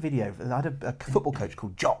 but there was a video. I had a football coach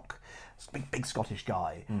called Jock. Big Scottish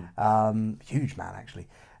guy, huge man actually,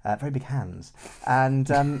 very big hands, and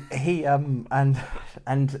he and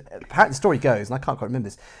apparently the story goes, and I can't quite remember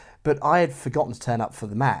this, but I had forgotten to turn up for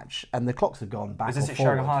the match, and the clocks had gone back. Is this or at forward.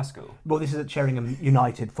 Sheringham High School? Well, this is at Sheringham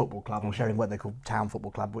United Football Club, or Sheringham, what they call Town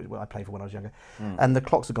Football Club, which I played for when I was younger, and the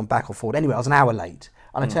clocks had gone back or forward. Anyway, I was an hour late,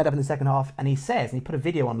 and I turned up in the second half, and he put a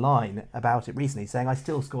video online about it recently, saying I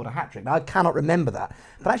still scored a hat trick. Now I cannot remember that,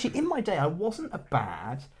 but actually in my day I wasn't a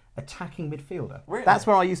bad attacking midfielder. Really? That's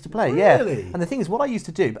where I used to play. Really? Yeah. And the thing is, what I used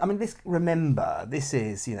to do. I mean, this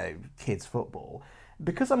is kids football.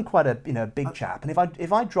 Because I'm quite a big chap, and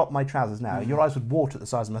if I drop my trousers now, your eyes would water at the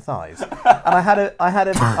size of my thighs. And I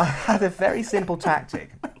had a very simple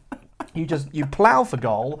tactic. You plough for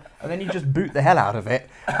goal, and then you just boot the hell out of it,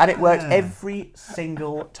 and it works every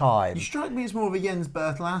single time. You strike me as more of a Jens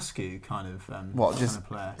Bertlascu kind of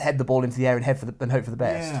player. Head the ball into the air and hope for the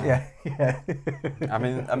best. Yeah.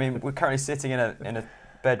 I mean, we're currently sitting in a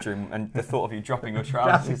bedroom, and the thought of you dropping your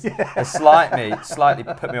trousers has slightly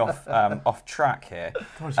put me off track here.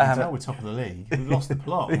 God, you can tell we're top of the league. We've lost the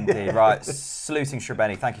plot. Indeed, right. Saluting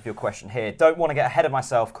Shrabeni, thank you for your question here. Don't want to get ahead of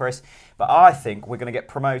myself, Chris, but I think we're going to get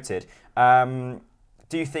promoted. Do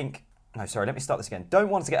you think... No, sorry, let me start this again. Don't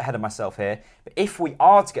want to get ahead of myself here, but if we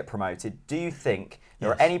are to get promoted, do you think there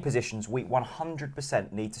are any positions we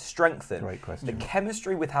 100% need to strengthen? Great question. The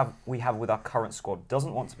chemistry we have with our current squad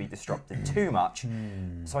doesn't want to be disrupted too much,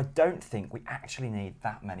 so I don't think we actually need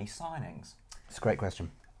that many signings. It's a great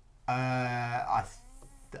question.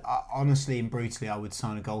 Honestly and brutally, I would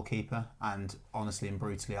sign a goalkeeper, and honestly and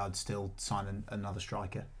brutally, I'd still sign another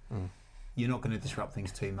striker. You're not going to disrupt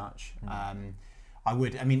things too much. I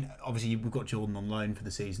would. I mean, obviously we've got Jordan on loan for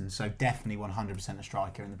the season, so definitely 100% a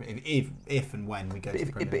striker. If and when we go to the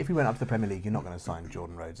Premier League. But if we went up to the Premier League, you're not going to sign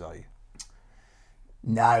Jordan Rhodes, are you?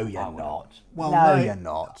 No, you're not. Well, no, no. you're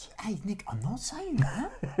not. Hey, Nick, I'm not saying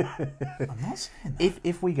that. I'm not saying that.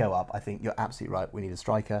 If we go up, I think you're absolutely right. We need a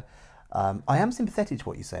striker. I am sympathetic to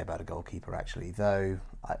what you say about a goalkeeper, actually, though.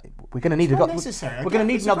 We're going to need We're going to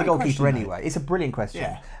need another goalkeeper anyway. It's a brilliant question.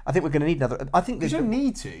 Yeah. I think we're going to need another. I think You don't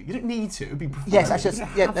need to. You don't need to. It would be preferred. Yes, actually,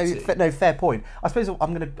 You don't have to. fair point. I suppose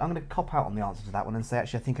I'm going to cop out on the answer to that one and say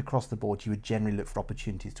actually I think across the board you would generally look for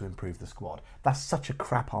opportunities to improve the squad. That's such a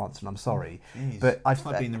crap answer, and I'm sorry, Jeez. but It's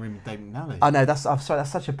like being in the room with David McNally. I know I'm sorry.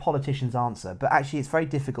 That's such a politician's answer, but actually it's very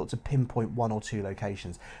difficult to pinpoint one or two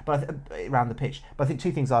locations, but around the pitch. But I think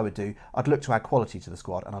two things I would do. I'd look to add quality to the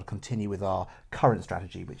squad, and I'd continue with our current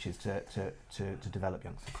strategy, which is to develop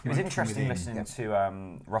youngsters. It was interesting listening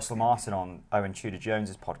to Russell Martin on Owen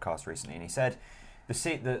Tudor-Jones's podcast recently, and he said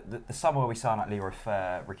the summer where we signed like Leroy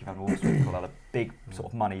Fair, Ricky Van Wolfswinkel, all other big sort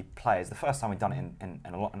of money players, the first time we'd done it in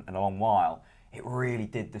a long while, it really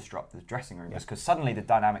did disrupt the dressing room, because suddenly the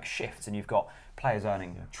dynamic shifts and you've got players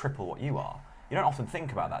earning triple what you are. You don't often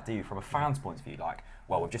think about that, do you, from a fan's point of view? Like,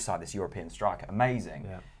 well, we've just signed this European striker, amazing.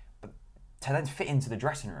 Yeah. But to then fit into the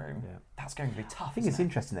dressing room, that's going to be tough. I think it's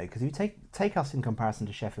interesting though, because if you take us in comparison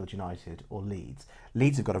to Sheffield United or Leeds,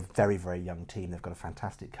 Leeds have got a very, very young team. They've got a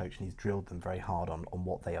fantastic coach, and he's drilled them very hard on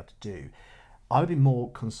what they are to do. I would be more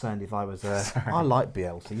concerned if I was I like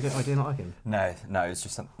Bielsa. I do not like him. No, it's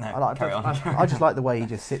just something. No, I just like the way he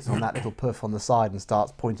just sits on that little puff on the side and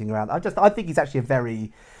starts pointing around. I think he's actually a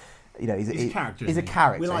very, he's a character. He's a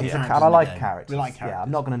character. We like and I like characters. We like characters. Yeah,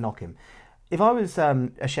 I'm not going to knock him. If I was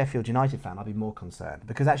a Sheffield United fan, I'd be more concerned,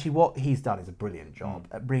 because actually what he's done is a brilliant job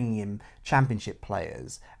at bringing in Championship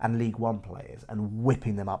players and League One players and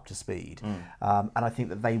whipping them up to speed. And I think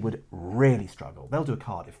that they would really struggle. They'll do a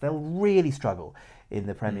Cardiff. They'll really struggle in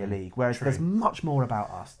the Premier League, whereas there's much more about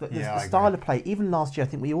us. The style of play, even last year, I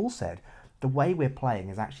think we all said, the way we're playing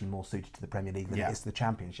is actually more suited to the Premier League than it is to the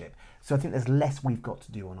Championship. So I think there's less we've got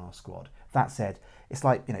to do on our squad. That said, it's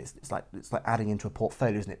like it's like adding into a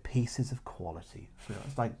portfolio, isn't it? Pieces of quality. So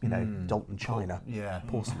it's like Dalton China,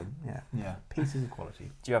 porcelain, pieces of quality.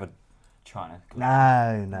 Do you have a China?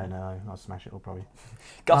 No. I'll smash it all probably.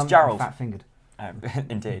 Gus Jarrell, fat-fingered.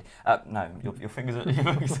 Indeed. No, your fingers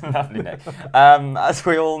are lovely, Nick. As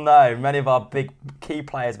we all know, many of our big key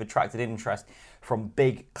players have attracted interest from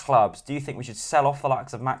big clubs. Do you think we should sell off the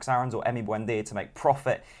likes of Max Aarons or Emi Buendia to make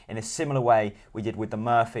profit in a similar way we did with the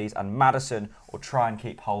Murphys and Maddison, or try and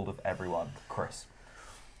keep hold of everyone? Chris?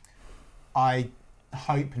 I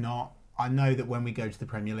hope not. I know that when we go to the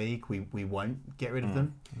Premier League, we won't get rid of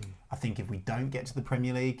them. I think if we don't get to the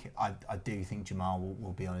Premier League, I do think Jamal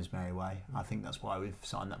will be on his merry way. I think that's why we've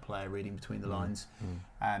signed that player, reading between the lines.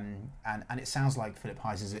 And it sounds like Philip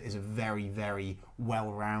Heiss is a very, very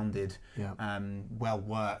well-rounded,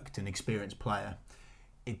 well-worked and experienced player.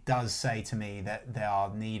 It does say to me that they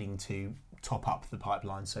are needing to top up the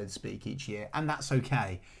pipeline, so to speak, each year, and that's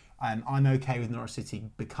okay. I'm okay with Norwich City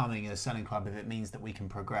becoming a selling club if it means that we can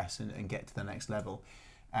progress and get to the next level.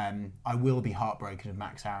 I will be heartbroken if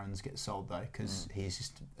Max Aarons gets sold though, because he's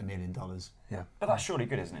just $1 million. Yeah, but that's surely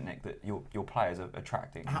good, isn't it, Nick? That your players are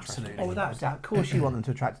attracting. Absolutely. Oh, without doubt. Of course, you want them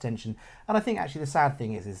to attract attention, and I think actually the sad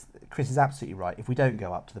thing is Chris is absolutely right. If we don't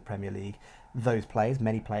go up to the Premier League, those players,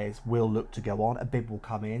 many players, will look to go on. A bid will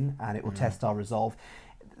come in, and it will test our resolve.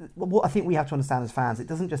 What I think we have to understand as fans, it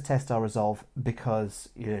doesn't just test our resolve because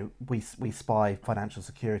we spy financial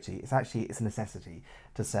security. It's a necessity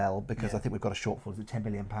to sell, because I think we've got a shortfall of £10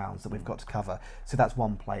 million that we've got to cover. So that's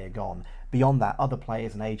one player gone. Beyond that, other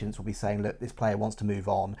players and agents will be saying, look, this player wants to move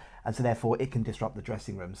on, and so therefore it can disrupt the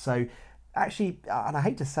dressing room. So actually, and I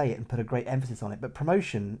hate to say it and put a great emphasis on it, but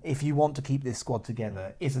promotion, if you want to keep this squad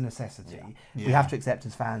together, is a necessity. We have to accept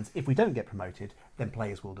as fans, if we don't get promoted, then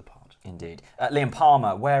players will depart. Indeed. Liam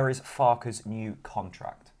Palmer, where is Farke's new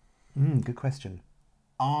contract? Good question.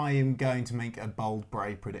 I am going to make a bold,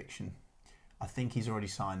 brave prediction. I think he's already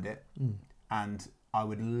signed it, and I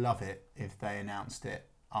would love it if they announced it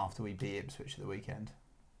after we beat Ipswich at the weekend.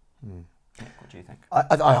 What do you think? I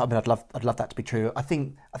mean, I'd love that to be true. I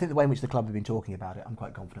think the way in which the club have been talking about it, I'm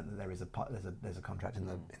quite confident that there's a contract in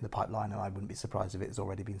the pipeline, and I wouldn't be surprised if it has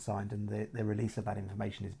already been signed. And the release of that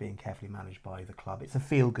information is being carefully managed by the club. It's a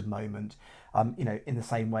feel-good moment, in the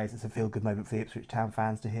same way as it's a feel-good moment for the Ipswich Town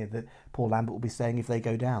fans to hear that Paul Lambert will be staying if they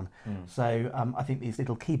go down. So I think these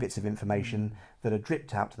little key bits of information that are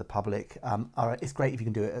dripped out to the public, it's great if you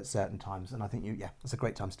can do it at certain times, and I think it's a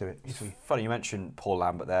great time to do it. It's funny you mentioned Paul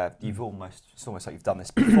Lambert there. It's almost like you've done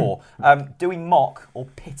this before. Do we mock or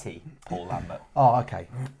pity Paul Lambert? Oh, okay.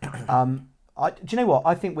 Do you know what?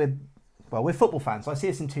 I think we're football fans, so I see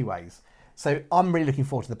this in two ways. So I'm really looking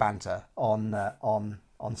forward to the banter on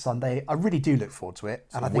Sunday. I really do look forward to it,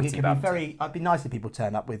 and I think it could be I'd be nice if people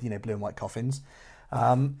turn up with blue and white coffins,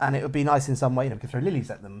 and it would be nice in some way. We could throw lilies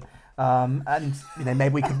at them, and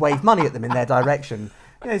maybe we could wave money at them in their direction.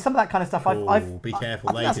 Some of that kind of stuff. Be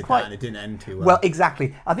careful! They did that, and it didn't end too well. Well,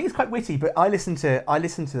 exactly. I think it's quite witty, but I listen to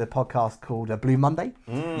the podcast called Blue Monday,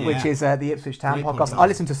 which is the Ipswich Town podcast. I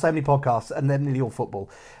listen to so many podcasts, and they're nearly all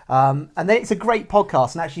football. And then it's a great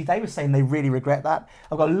podcast. And actually, they were saying they really regret that.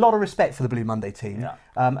 I've got a lot of respect for the Blue Monday team,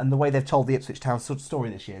 and the way they've told the Ipswich Town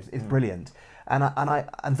story this year is brilliant.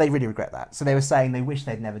 And they really regret that. So they were saying they wish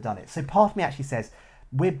they'd never done it. So part of me actually says,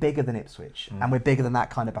 we're bigger than Ipswich, and we're bigger than that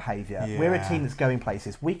kind of behaviour. Yeah. We're a team that's going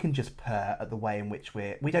places. We can just purr at the way in which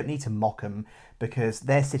we don't need to mock them, because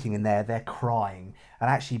they're sitting in there, they're crying, and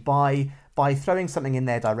actually by throwing something in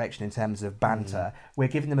their direction in terms of banter, we're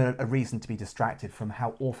giving them a reason to be distracted from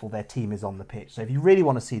how awful their team is on the pitch. So if you really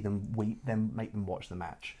want to see them weep, then make them watch the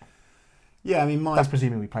match. Yeah, I mean, That's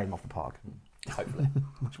presuming we play them off the park. Hopefully.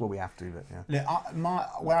 Which will we have to, but yeah.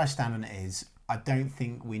 Look, where I stand on it is, I don't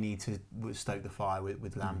think we need to stoke the fire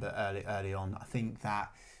with Lambert early on. I think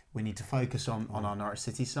that we need to focus on our Norwich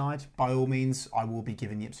City side. By all means, I will be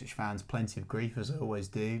giving the Ipswich fans plenty of grief, as I always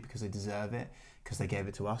do, because they deserve it, because they gave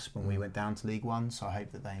it to us when we went down to League One. So I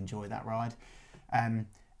hope that they enjoy that ride. And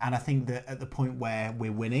I think that at the point where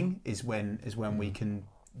we're winning is when we can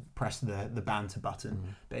press the banter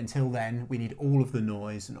button. But until then, we need all of the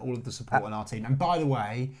noise and all of the support on our team. And by the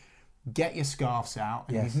way, get your scarves out.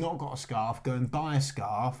 And if you've not got a scarf, go and buy a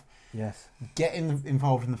scarf. Yes. Get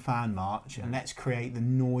involved in the fan march, and let's create the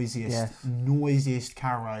noisiest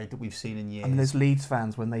Carrow Road that we've seen in years. And those Leeds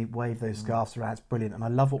fans, when they wave those scarves around, it's brilliant. And I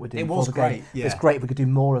love what we're doing. It was great. Yeah. It's great. We could do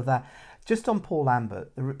more of that. Just on Paul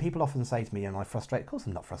Lambert, people often say to me, am I frustrated? Of course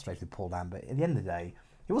I'm not frustrated with Paul Lambert. At the end of the day,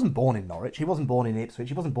 he wasn't born in Norwich, he wasn't born in Ipswich,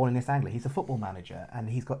 he wasn't born in East Anglia. He's a football manager, and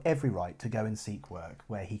he's got every right to go and seek work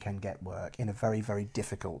where he can get work in a very, very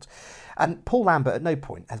difficult. And Paul Lambert at no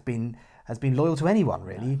point has been loyal to anyone,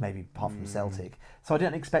 really, maybe apart from Celtic. So I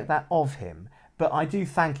don't expect that of him. But I do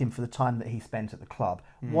thank him for the time that he spent at the club.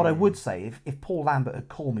 What I would say, if Paul Lambert had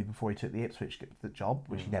called me before he took the Ipswich job,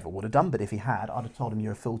 which he never would have done, but if he had, I'd have told him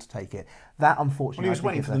you're a fool to take it. That, unfortunately... Well, he was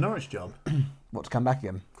waiting for the Norwich job. What, to come back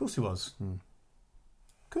again? Of course he was. Of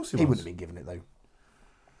course he was. He wouldn't have been given it, though.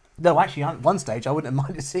 No, actually, at one stage, I wouldn't have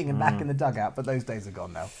minded seeing him back in the dugout, but those days are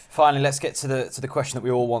gone now. Finally, let's get to the question that we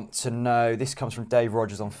all want to know. This comes from Dave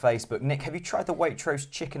Rogers on Facebook. Nick, have you tried the Waitrose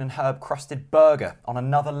chicken and herb crusted burger on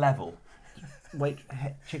another level?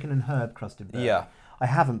 Chicken and herb crusted burger. Yeah. I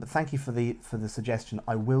haven't, but thank you for the suggestion.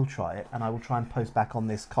 I will try it, and I will try and post back on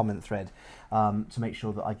this comment thread to make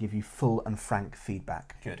sure that I give you full and frank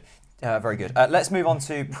feedback. Good. Very good. Let's move on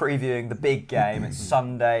to previewing the big game. It's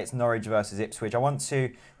Sunday. It's Norwich versus Ipswich. I want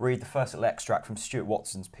to read the first little extract from Stuart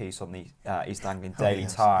Watson's piece on the East Anglian Daily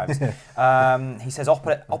Times. He says,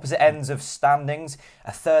 opposite ends of standings,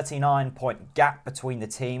 a 39-point gap between the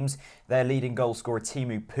teams. Their leading goal scorer,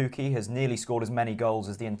 Timu Pukki, has nearly scored as many goals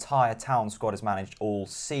as the entire town squad has managed all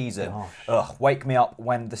season. Ugh, wake me up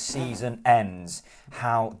when the season ends.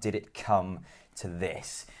 How did it come to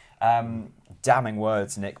this? Damning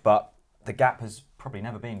words, Nick, but the gap has probably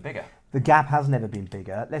never been bigger. The gap has never been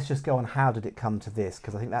bigger. Let's just go on how did it come to this,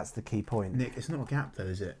 because I think that's the key point. Nick, it's not a gap though,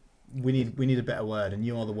 is it? We need a better word, and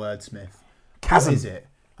you are the wordsmith. Chasm. What is it?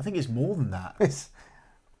 I think it's more than that. I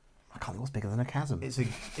can't think what's bigger than a chasm.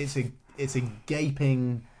 It's a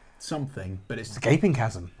gaping something, but it's a gaping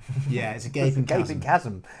chasm. Yeah, it's a gaping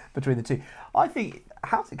chasm between the two. I think,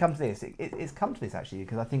 how does it come to this? It's come to this actually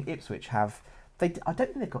because I think Ipswich have... I don't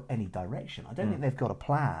think they've got any direction. I don't think they've got a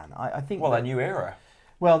plan. I think. Well, a new era.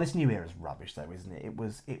 Well, this new era is rubbish, though, isn't it? It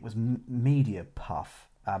was media puff,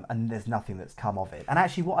 and there's nothing that's come of it. And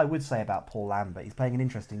actually, what I would say about Paul Lambert, he's playing an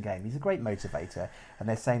interesting game. He's a great motivator, and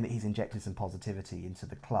they're saying that he's injected some positivity into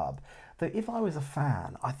the club. Though, if I was a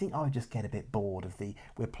fan, I think I would just get a bit bored of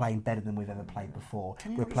we're playing better than we've ever played before.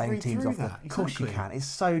 We're playing teams off that? Of course you can. It's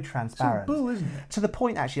so transparent. It's a bull, isn't it? To the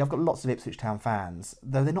point, actually, I've got lots of Ipswich Town fans,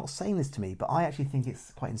 though they're not saying this to me, but I actually think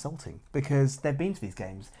it's quite insulting because they've been to these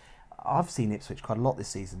games. I've seen Ipswich quite a lot this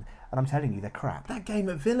season, and I'm telling you, they're crap. That game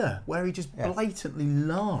at Villa, where he just blatantly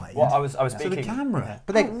lied I was to speaking the camera.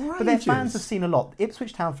 But their fans have seen a lot.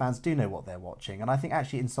 Ipswich Town fans do know what they're watching, and I think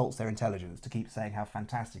actually it insults their intelligence to keep saying how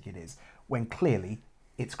fantastic it is, when clearly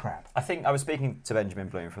it's crap. I think I was speaking to Benjamin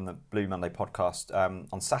Bloom from the Blue Monday podcast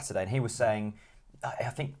on Saturday, and he was saying, I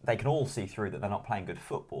think they can all see through that they're not playing good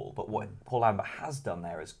football, but what Paul Lambert has done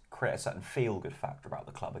there is create a certain feel-good factor about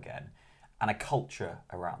the club again. And a culture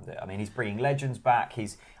around it. I mean, he's bringing legends back.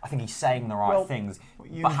 I think he's saying the right things.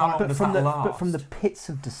 But how long does that last? But from the pits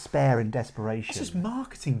of despair and desperation... It's just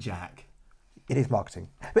marketing, Jack. It is marketing.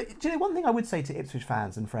 But do you know, one thing I would say to Ipswich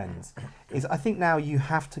fans and friends is I think now you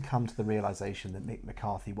have to come to the realisation that Mick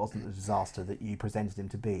McCarthy wasn't the disaster that you presented him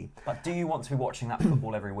to be. But do you want to be watching that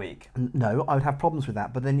football every week? No, I would have problems with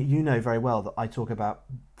that. But then you know very well that I talk about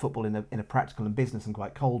football in a practical and business and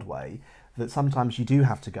quite cold way, that sometimes you do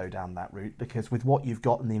have to go down that route because with what you've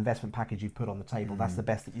got and the investment package you've put on the table, that's the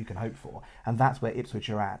best that you can hope for. And that's where Ipswich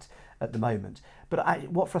are at the moment. But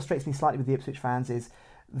what frustrates me slightly with the Ipswich fans is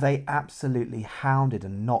they absolutely hounded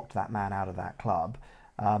and knocked that man out of that club.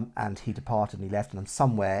 and he departed and he left, and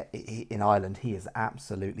somewhere in Ireland he is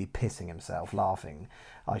absolutely pissing himself laughing,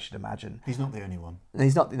 I should imagine. He's not the only one. And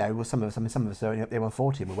he's not, well, some of us are only up there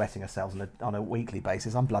 140 and we're wetting ourselves on a weekly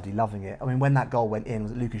basis. I'm bloody loving it. I mean, when that goal went in,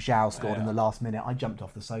 was Lucas João scored in the last minute, I jumped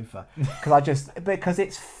off the sofa because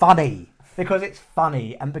it's funny. Because it's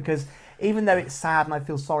funny, and because even though it's sad and I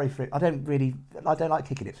feel sorry for it, I don't like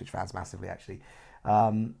kicking Ipswich fans massively, actually.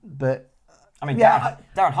 But I mean, yeah,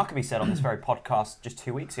 Darren Huckabee said on this very podcast just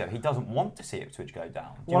 2 weeks ago he doesn't want to see Ipswich go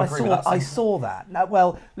down. Do you well, agree with that? I saw that. Now,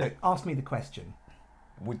 well, look, ask me the question.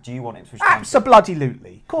 Do you want Ipswich Town?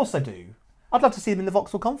 Absolutely. Of course I do. I'd love to see them in the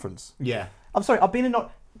Vauxhall Conference. Yeah. I'm sorry, I've been in...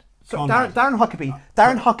 Darren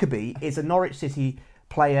Huckabee is a Norwich City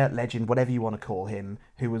player, legend, whatever you want to call him,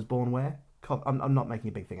 who was born where? I'm not making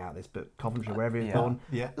a big thing out of this, but Coventry, wherever he was born.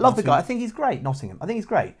 Yeah. Love the guy. I think he's great. Nottingham. I think he's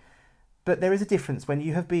great. But there is a difference when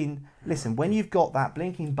you have been... Listen, when you've got that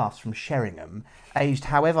blinking bus from Sheringham, aged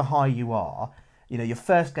however high you are, your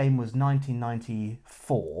first game was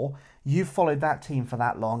 1994... You've followed that team for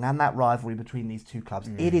that long and that rivalry between these two clubs.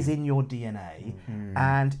 It is in your DNA.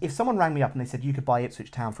 And if someone rang me up and they said you could buy Ipswich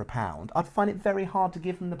Town for £1, I'd find it very hard to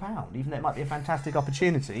give them the £1, even though it might be a fantastic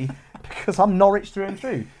opportunity, because I'm Norwich through and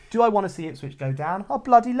through. Do I want to see Ipswich go down? I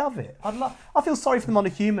bloody love it. I feel sorry for them on a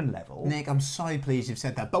human level. Nick, I'm so pleased you've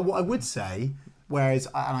said that. But what I would say, and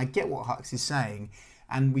I get what Hux is saying,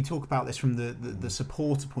 and we talk about this from the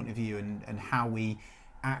supporter point of view and how we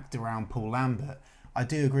act around Paul Lambert, I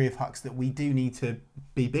do agree with Hux that we do need to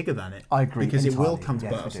be bigger than it. I agree because entirely. it will come to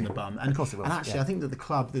bite us in the bum. And of course it will. And actually, I think that the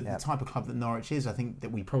club, the type of club that Norwich is, I think that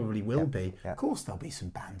we probably will be. Yeah. Of course, there'll be some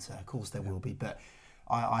banter. Of course, there will be. But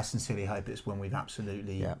I sincerely hope it's when we've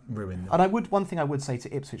absolutely ruined them. And one thing I would say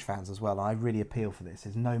to Ipswich fans as well, and I really appeal for this,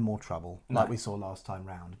 is no more trouble like we saw last time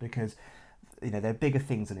round, because there are bigger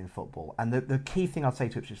things than in football. And the key thing I'd say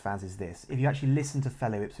to Ipswich fans is this: if you actually listen to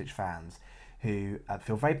fellow Ipswich fans who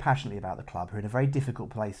feel very passionately about the club, who are in a very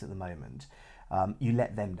difficult place at the moment, you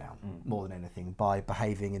let them down more than anything by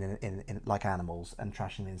behaving in like animals and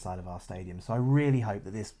trashing the inside of our stadium. So I really hope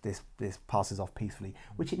that this passes off peacefully,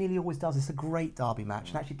 which it nearly always does. It's a great derby match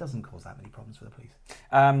and actually doesn't cause that many problems for the police.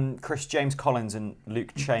 Chris, James Collins and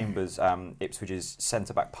Luke Chambers, Ipswich's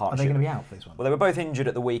centre-back partnership. Are they going to be out for this one? Well, they were both injured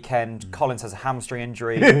at the weekend. Collins has a hamstring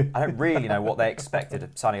injury. I don't really know what they expected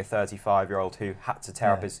of signing a 35-year-old who had to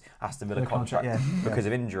tear up his Aston Villa contract because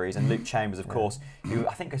of injuries. And Luke Chambers, of course, who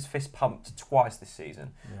I think has fist pumped twice this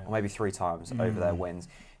season, or maybe 3 times over their wins.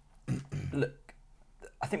 Look,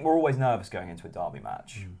 I think we're always nervous going into a derby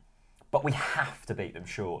match, but we have to beat them,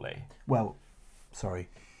 surely. Well, sorry.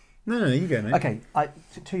 No, you go, mate. Okay,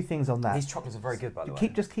 2 things on that. These chocolates are very good, by the way.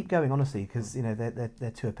 Just keep going, honestly, because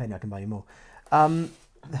they're 2 a penny. I can buy you more.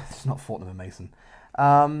 It's not Fortnum and Mason.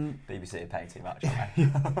 BBC are paying too much.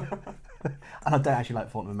 And I don't actually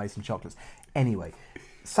like Fortnum and Mason chocolates. Anyway,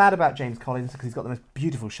 sad about James Collins because he's got the most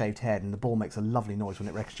beautiful shaved head and the ball makes a lovely noise when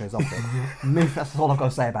it ricochets off it. That's all I've got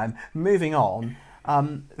to say about him. Moving on.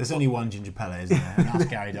 There's only one Ginger Pele, isn't there? And that's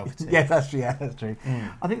Gary Doherty. Yes, that's true.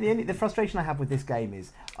 I think the frustration I have with this game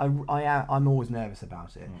is I'm always nervous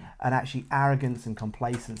about it, and actually arrogance and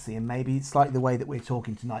complacency and maybe slightly the way that we're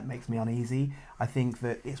talking tonight makes me uneasy. I think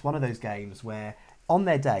that it's one of those games where on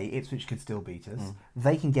their day Ipswich could still beat us.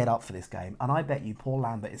 They can get up for this game, and I bet you Paul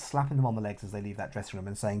Lambert is slapping them on the legs as they leave that dressing room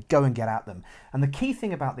and saying, go and get at them. And the key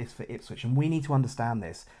thing about this for Ipswich, and we need to understand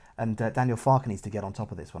this, and Daniel Farke needs to get on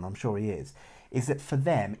top of this one, I'm sure he is that for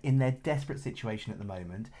them, in their desperate situation at the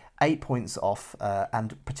moment, 8 points off,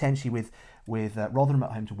 and potentially with Rotherham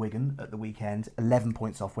at home to Wigan at the weekend, 11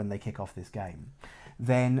 points off when they kick off this game,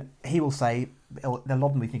 then he will say, they'll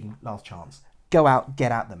often be thinking, last chance, go out,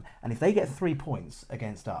 get at them. And if they get 3 points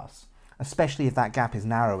against us, especially if that gap is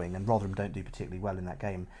narrowing and Rotherham don't do particularly well in that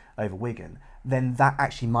game over Wigan, then that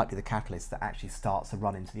actually might be the catalyst that actually starts to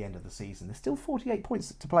run into the end of the season. There's still 48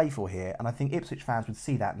 points to play for here, and I think Ipswich fans would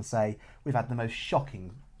see that and say, we've had the most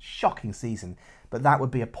shocking season, but that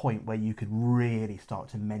would be a point where you could really start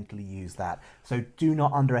to mentally use that. So do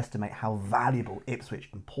not underestimate how valuable Ipswich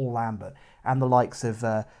and Paul Lambert and the likes of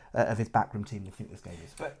his backroom team will think this game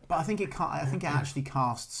is. But I think it actually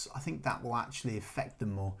casts. I think that will actually affect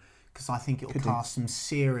them more, because I think it will cast some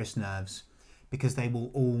serious nerves, because they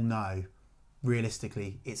will all know,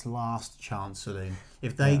 realistically, it's last chance saloon.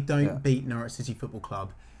 If they don't beat Norwich City Football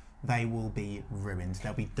Club, they will be ruined.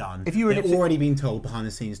 They'll be done. If you were They've already been told behind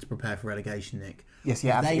the scenes to prepare for relegation, Nick. Yes,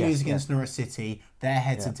 yeah. If they yes, lose against yeah. Norwich City, their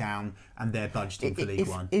heads are down and they're budgeting for League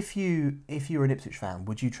One. If you're an Ipswich fan,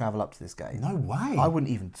 would you travel up to this game? No way. I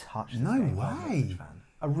wouldn't even touch this No game if I was an way. Ipswich fan.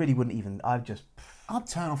 I really wouldn't even. I'd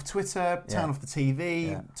turn off Twitter, turn off the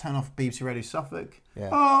TV, turn off BBC Radio Suffolk. Yeah.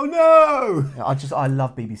 Oh no! Yeah, I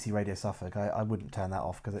love BBC Radio Suffolk. I wouldn't turn that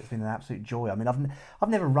off because it's been an absolute joy. I mean, I've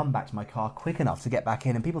never run back to my car quick enough to get back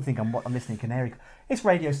in, and people think I'm listening to Canary. It's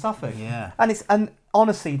Radio Suffolk. Yeah. And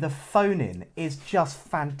honestly, the phone in is just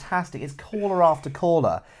fantastic. It's caller after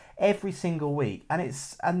caller every single week, and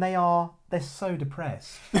they're so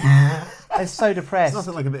depressed. They're so depressed. It's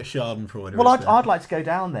nothing like a bit of Schadenfreude. Well, I'd like to go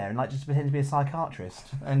down there and like just pretend to be a psychiatrist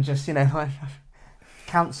and just like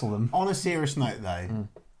counsel them. On a serious note, though,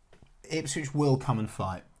 Ipswich will come and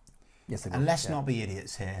fight. Yes, they will. And let's not be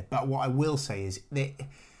idiots here. But what I will say is that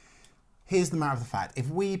here's the matter of the fact: if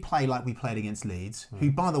we play like we played against Leeds,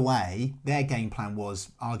 who, by the way, their game plan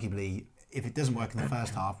was arguably, if it doesn't work in the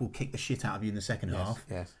first half, we'll kick the shit out of you in the second half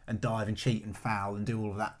and dive and cheat and foul and do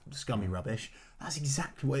all of that scummy rubbish. That's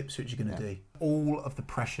exactly what Ipswich are going to do. All of the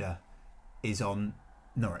pressure is on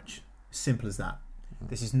Norwich. Simple as that.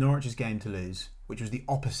 This is Norwich's game to lose, which was the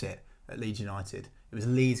opposite at Leeds United. It was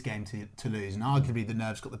Leeds' game to lose, and arguably the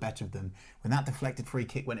nerves got the better of them. When that deflected free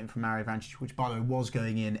kick went in from Mario Vancic, which by the way was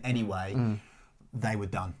going in anyway, they were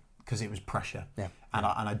done because it was pressure. Yeah. And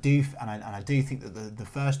I do think that the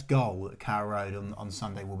first goal at Carrow Road on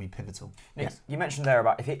Sunday will be pivotal. Nick, you mentioned there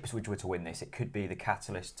about if Ipswich were to win this, it could be the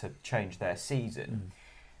catalyst to change their season.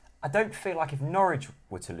 I don't feel like if Norwich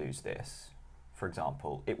were to lose this, for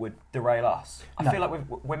example, it would derail us. I feel like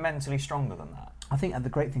we're mentally stronger than that. I think the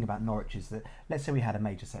great thing about Norwich is that, let's say we had a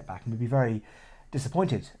major setback and we'd be very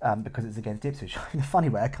disappointed because it's against Ipswich. In a funny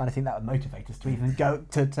way, I kind of think that would motivate us to even go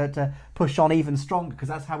to push on even stronger, because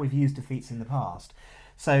that's how we've used defeats in the past.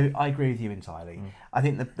 So I agree with you entirely. I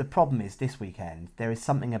think the problem is this weekend, there is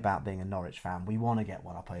something about being a Norwich fan. We want to get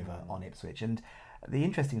one up over on Ipswich. And the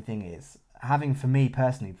interesting thing is, having, for me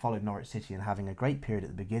personally, followed Norwich City and having a great period at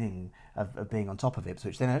the beginning of being on top of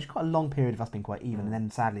Ipswich, then there's quite a long period of us being quite even, and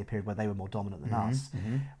then sadly a period where they were more dominant than us.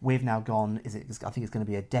 We've now gone, I think it's going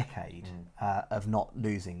to be a decade of not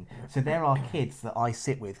losing. So there are kids that I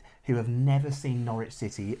sit with who have never seen Norwich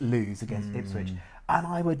City lose against Ipswich. And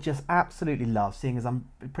I would just absolutely love, seeing as I'm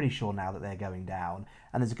pretty sure now that they're going down,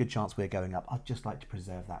 and there's a good chance we're going up, I'd just like to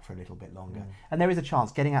preserve that for a little bit longer. And there is a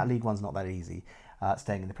chance, getting out of League One's not that easy.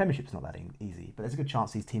 Staying in the Premiership's not that easy, but there's a good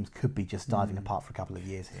chance these teams could be just diving apart for a couple of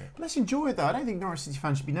years here. Let's enjoy it though. I don't think Norwich City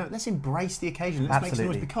fans should be let's embrace the occasion. Let's make some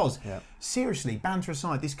noise, because seriously, banter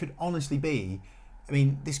aside, this could honestly be,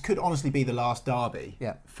 the last derby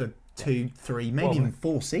for 2, 3, maybe even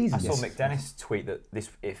 4 seasons. I saw Mick Dennis tweet that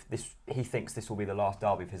he thinks this will be the last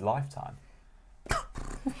derby of his lifetime.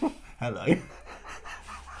 Hello.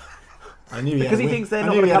 I knew because he thinks they're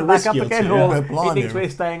not going to come back up again, or he thinks we're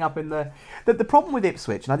staying up in the... The problem with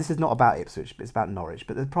Ipswich, now this is not about Ipswich, but it's about Norwich,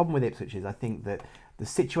 but the problem with Ipswich is I think that the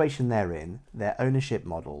situation they're in, their ownership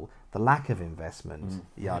model, the lack of investment,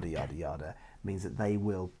 yada, yada, yada, means that they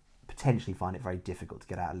will potentially find it very difficult to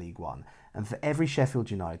get out of League One. And for every Sheffield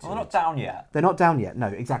United... Well, they're not down yet. They're not down yet, no,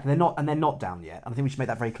 exactly. They're not down yet. And I think we should make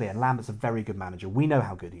that very clear. And Lambert's a very good manager. We know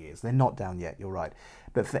how good he is. They're not down yet, you're right.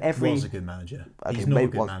 But for every... He was a good manager. He's not a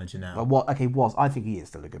good manager now. I think he is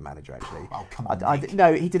still a good manager, actually. Oh, come on, Nick.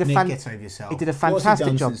 No, he did a get over yourself. He did a fantastic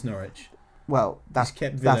job. job. Since Norwich? Well, that's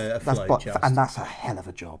kept Villa afloat, and that's a hell of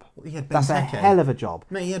a job. Well, he had that's a hell of a job.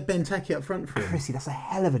 Mate, he had Benteke up front for him. Chrissy, that's a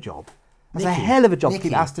hell of a job. That's a hell of a job to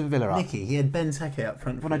keep Aston Villa up. Nicky, he had Benteke up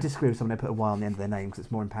front. When I disagree with someone, they put a Y on the end of their name because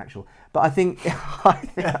it's more impactful. But I think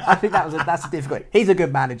that's a difficult. He's a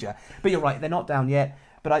good manager. But you're right, they're not down yet.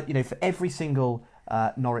 But for every single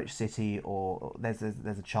Norwich City or there's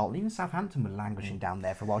a Charlton, even Southampton were languishing down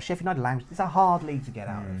there for a while. Sheffield United languishing. It's a hard league to get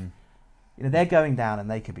out of. They're going down and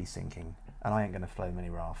they could be sinking, and I ain't going to float them any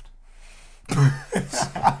raft.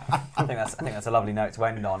 I think that's a lovely note to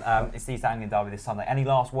end on. It's the East Anglian derby this Sunday. Any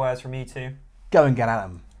last words from you two? Go and get at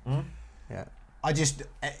them. Yeah. I just,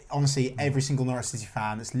 honestly, every single Norwich City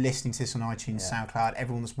fan that's listening to this on iTunes, SoundCloud,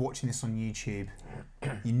 everyone that's watching this on YouTube,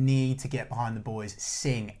 you need to get behind the boys.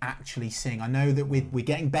 Sing, actually sing. I know that we're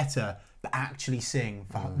getting better, but actually sing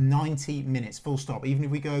for 90 minutes, full stop. Even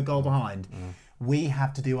if we go a goal behind, we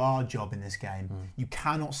have to do our job in this game. You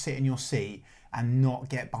cannot sit in your seat and not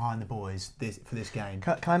get behind the boys for this game.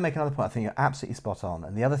 Can I make another point? I think you're absolutely spot on.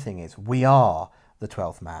 And the other thing is, we are the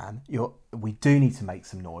 12th man. We do need to make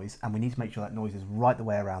some noise, and we need to make sure that noise is right the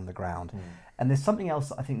way around the ground. And there's something else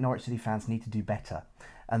that I think Norwich City fans need to do better.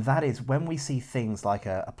 And that is when we see things like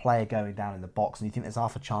a player going down in the box and you think there's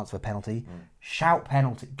half a chance of a penalty, shout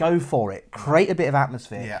penalty, go for it, create a bit of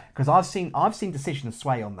atmosphere. Because I've seen decisions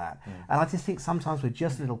sway on that. And I just think sometimes we're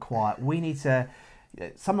just a little quiet. We need to...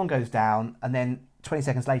 Someone goes down and then 20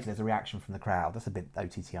 seconds later, there's a reaction from the crowd. That's a bit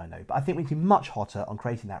OTT, I know. But I think we can be much hotter on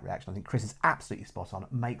creating that reaction. I think Chris is absolutely spot on.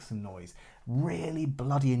 Make some noise. Really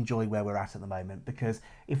bloody enjoy where we're at the moment, because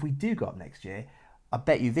if we do go up next year, I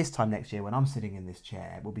bet you this time next year when I'm sitting in this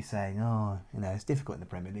chair, we'll be saying, oh, it's difficult in the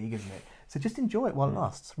Premier League, isn't it? So just enjoy it while it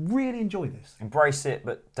lasts. Really enjoy this. Embrace it,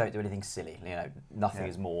 but don't do anything silly. Nothing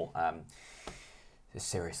is more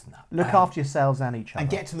serious than that. Look after yourselves and each other. And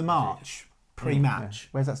get to the march, pre-match. Yeah.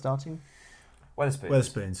 Where's that starting?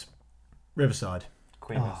 Wetherspoons. Riverside.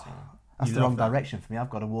 Queen. That's the wrong direction for me.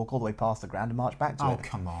 I've got to walk all the way past the ground and march back to it. Oh,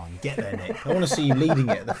 come on. Get there, Nick. I want to see you leading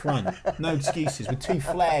it at the front. No excuses. With 2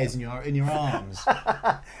 flares in your arms.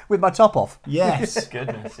 With my top off. Yes.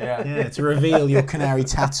 Goodness, yeah. Yeah, to reveal your canary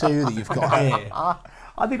tattoo that you've got here.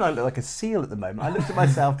 I think I look like a seal at the moment. I looked at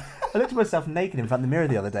myself naked in front of the mirror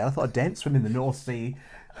the other day. I thought I'd dance swim in the North Sea.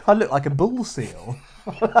 I look like a bull seal.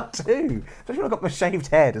 I do. Especially when I've got my shaved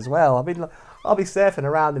head as well. I mean, I'll be surfing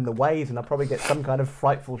around in the waves and I'll probably get some kind of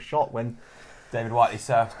frightful shot when David Whiteley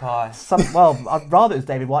surfs by. I'd rather it's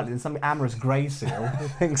David Whiteley than some amorous grey seal who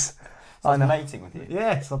thinks I'm mating with you.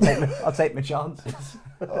 Yes, I'll take my chances.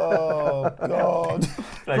 Oh, God.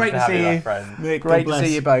 Great to see you. Nick, Great to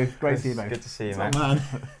see you both. Great to see you both. Good to see you, Man. man.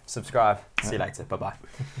 Subscribe. See you later. Bye-bye.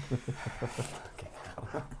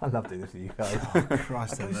 I love doing this with you guys.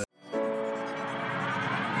 Christ,